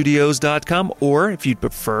 go@butcherbirdstudios.com, or if you'd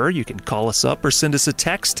prefer, you can call us up or send us a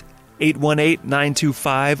text,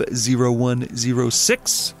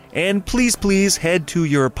 818-925-0106. And please head to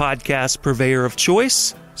your podcast purveyor of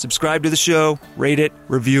choice, subscribe to the show, rate it,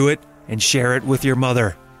 review it, and share it with your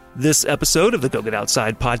mother. This episode of the Go Get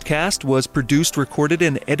Outside podcast was produced, recorded,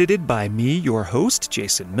 and edited by me, your host,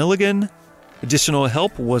 Jason Milligan. Additional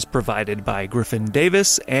help was provided by Griffin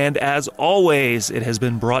Davis, and as always, it has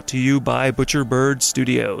been brought to you by Butcher Bird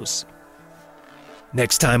Studios.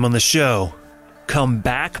 Next time on the show, come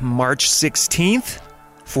back March 16th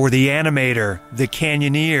For the animator, the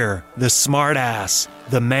canyoneer, the smartass,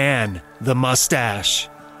 the man, the mustache,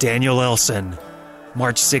 Daniel Elson,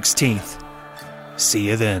 March 16th. See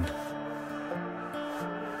you then.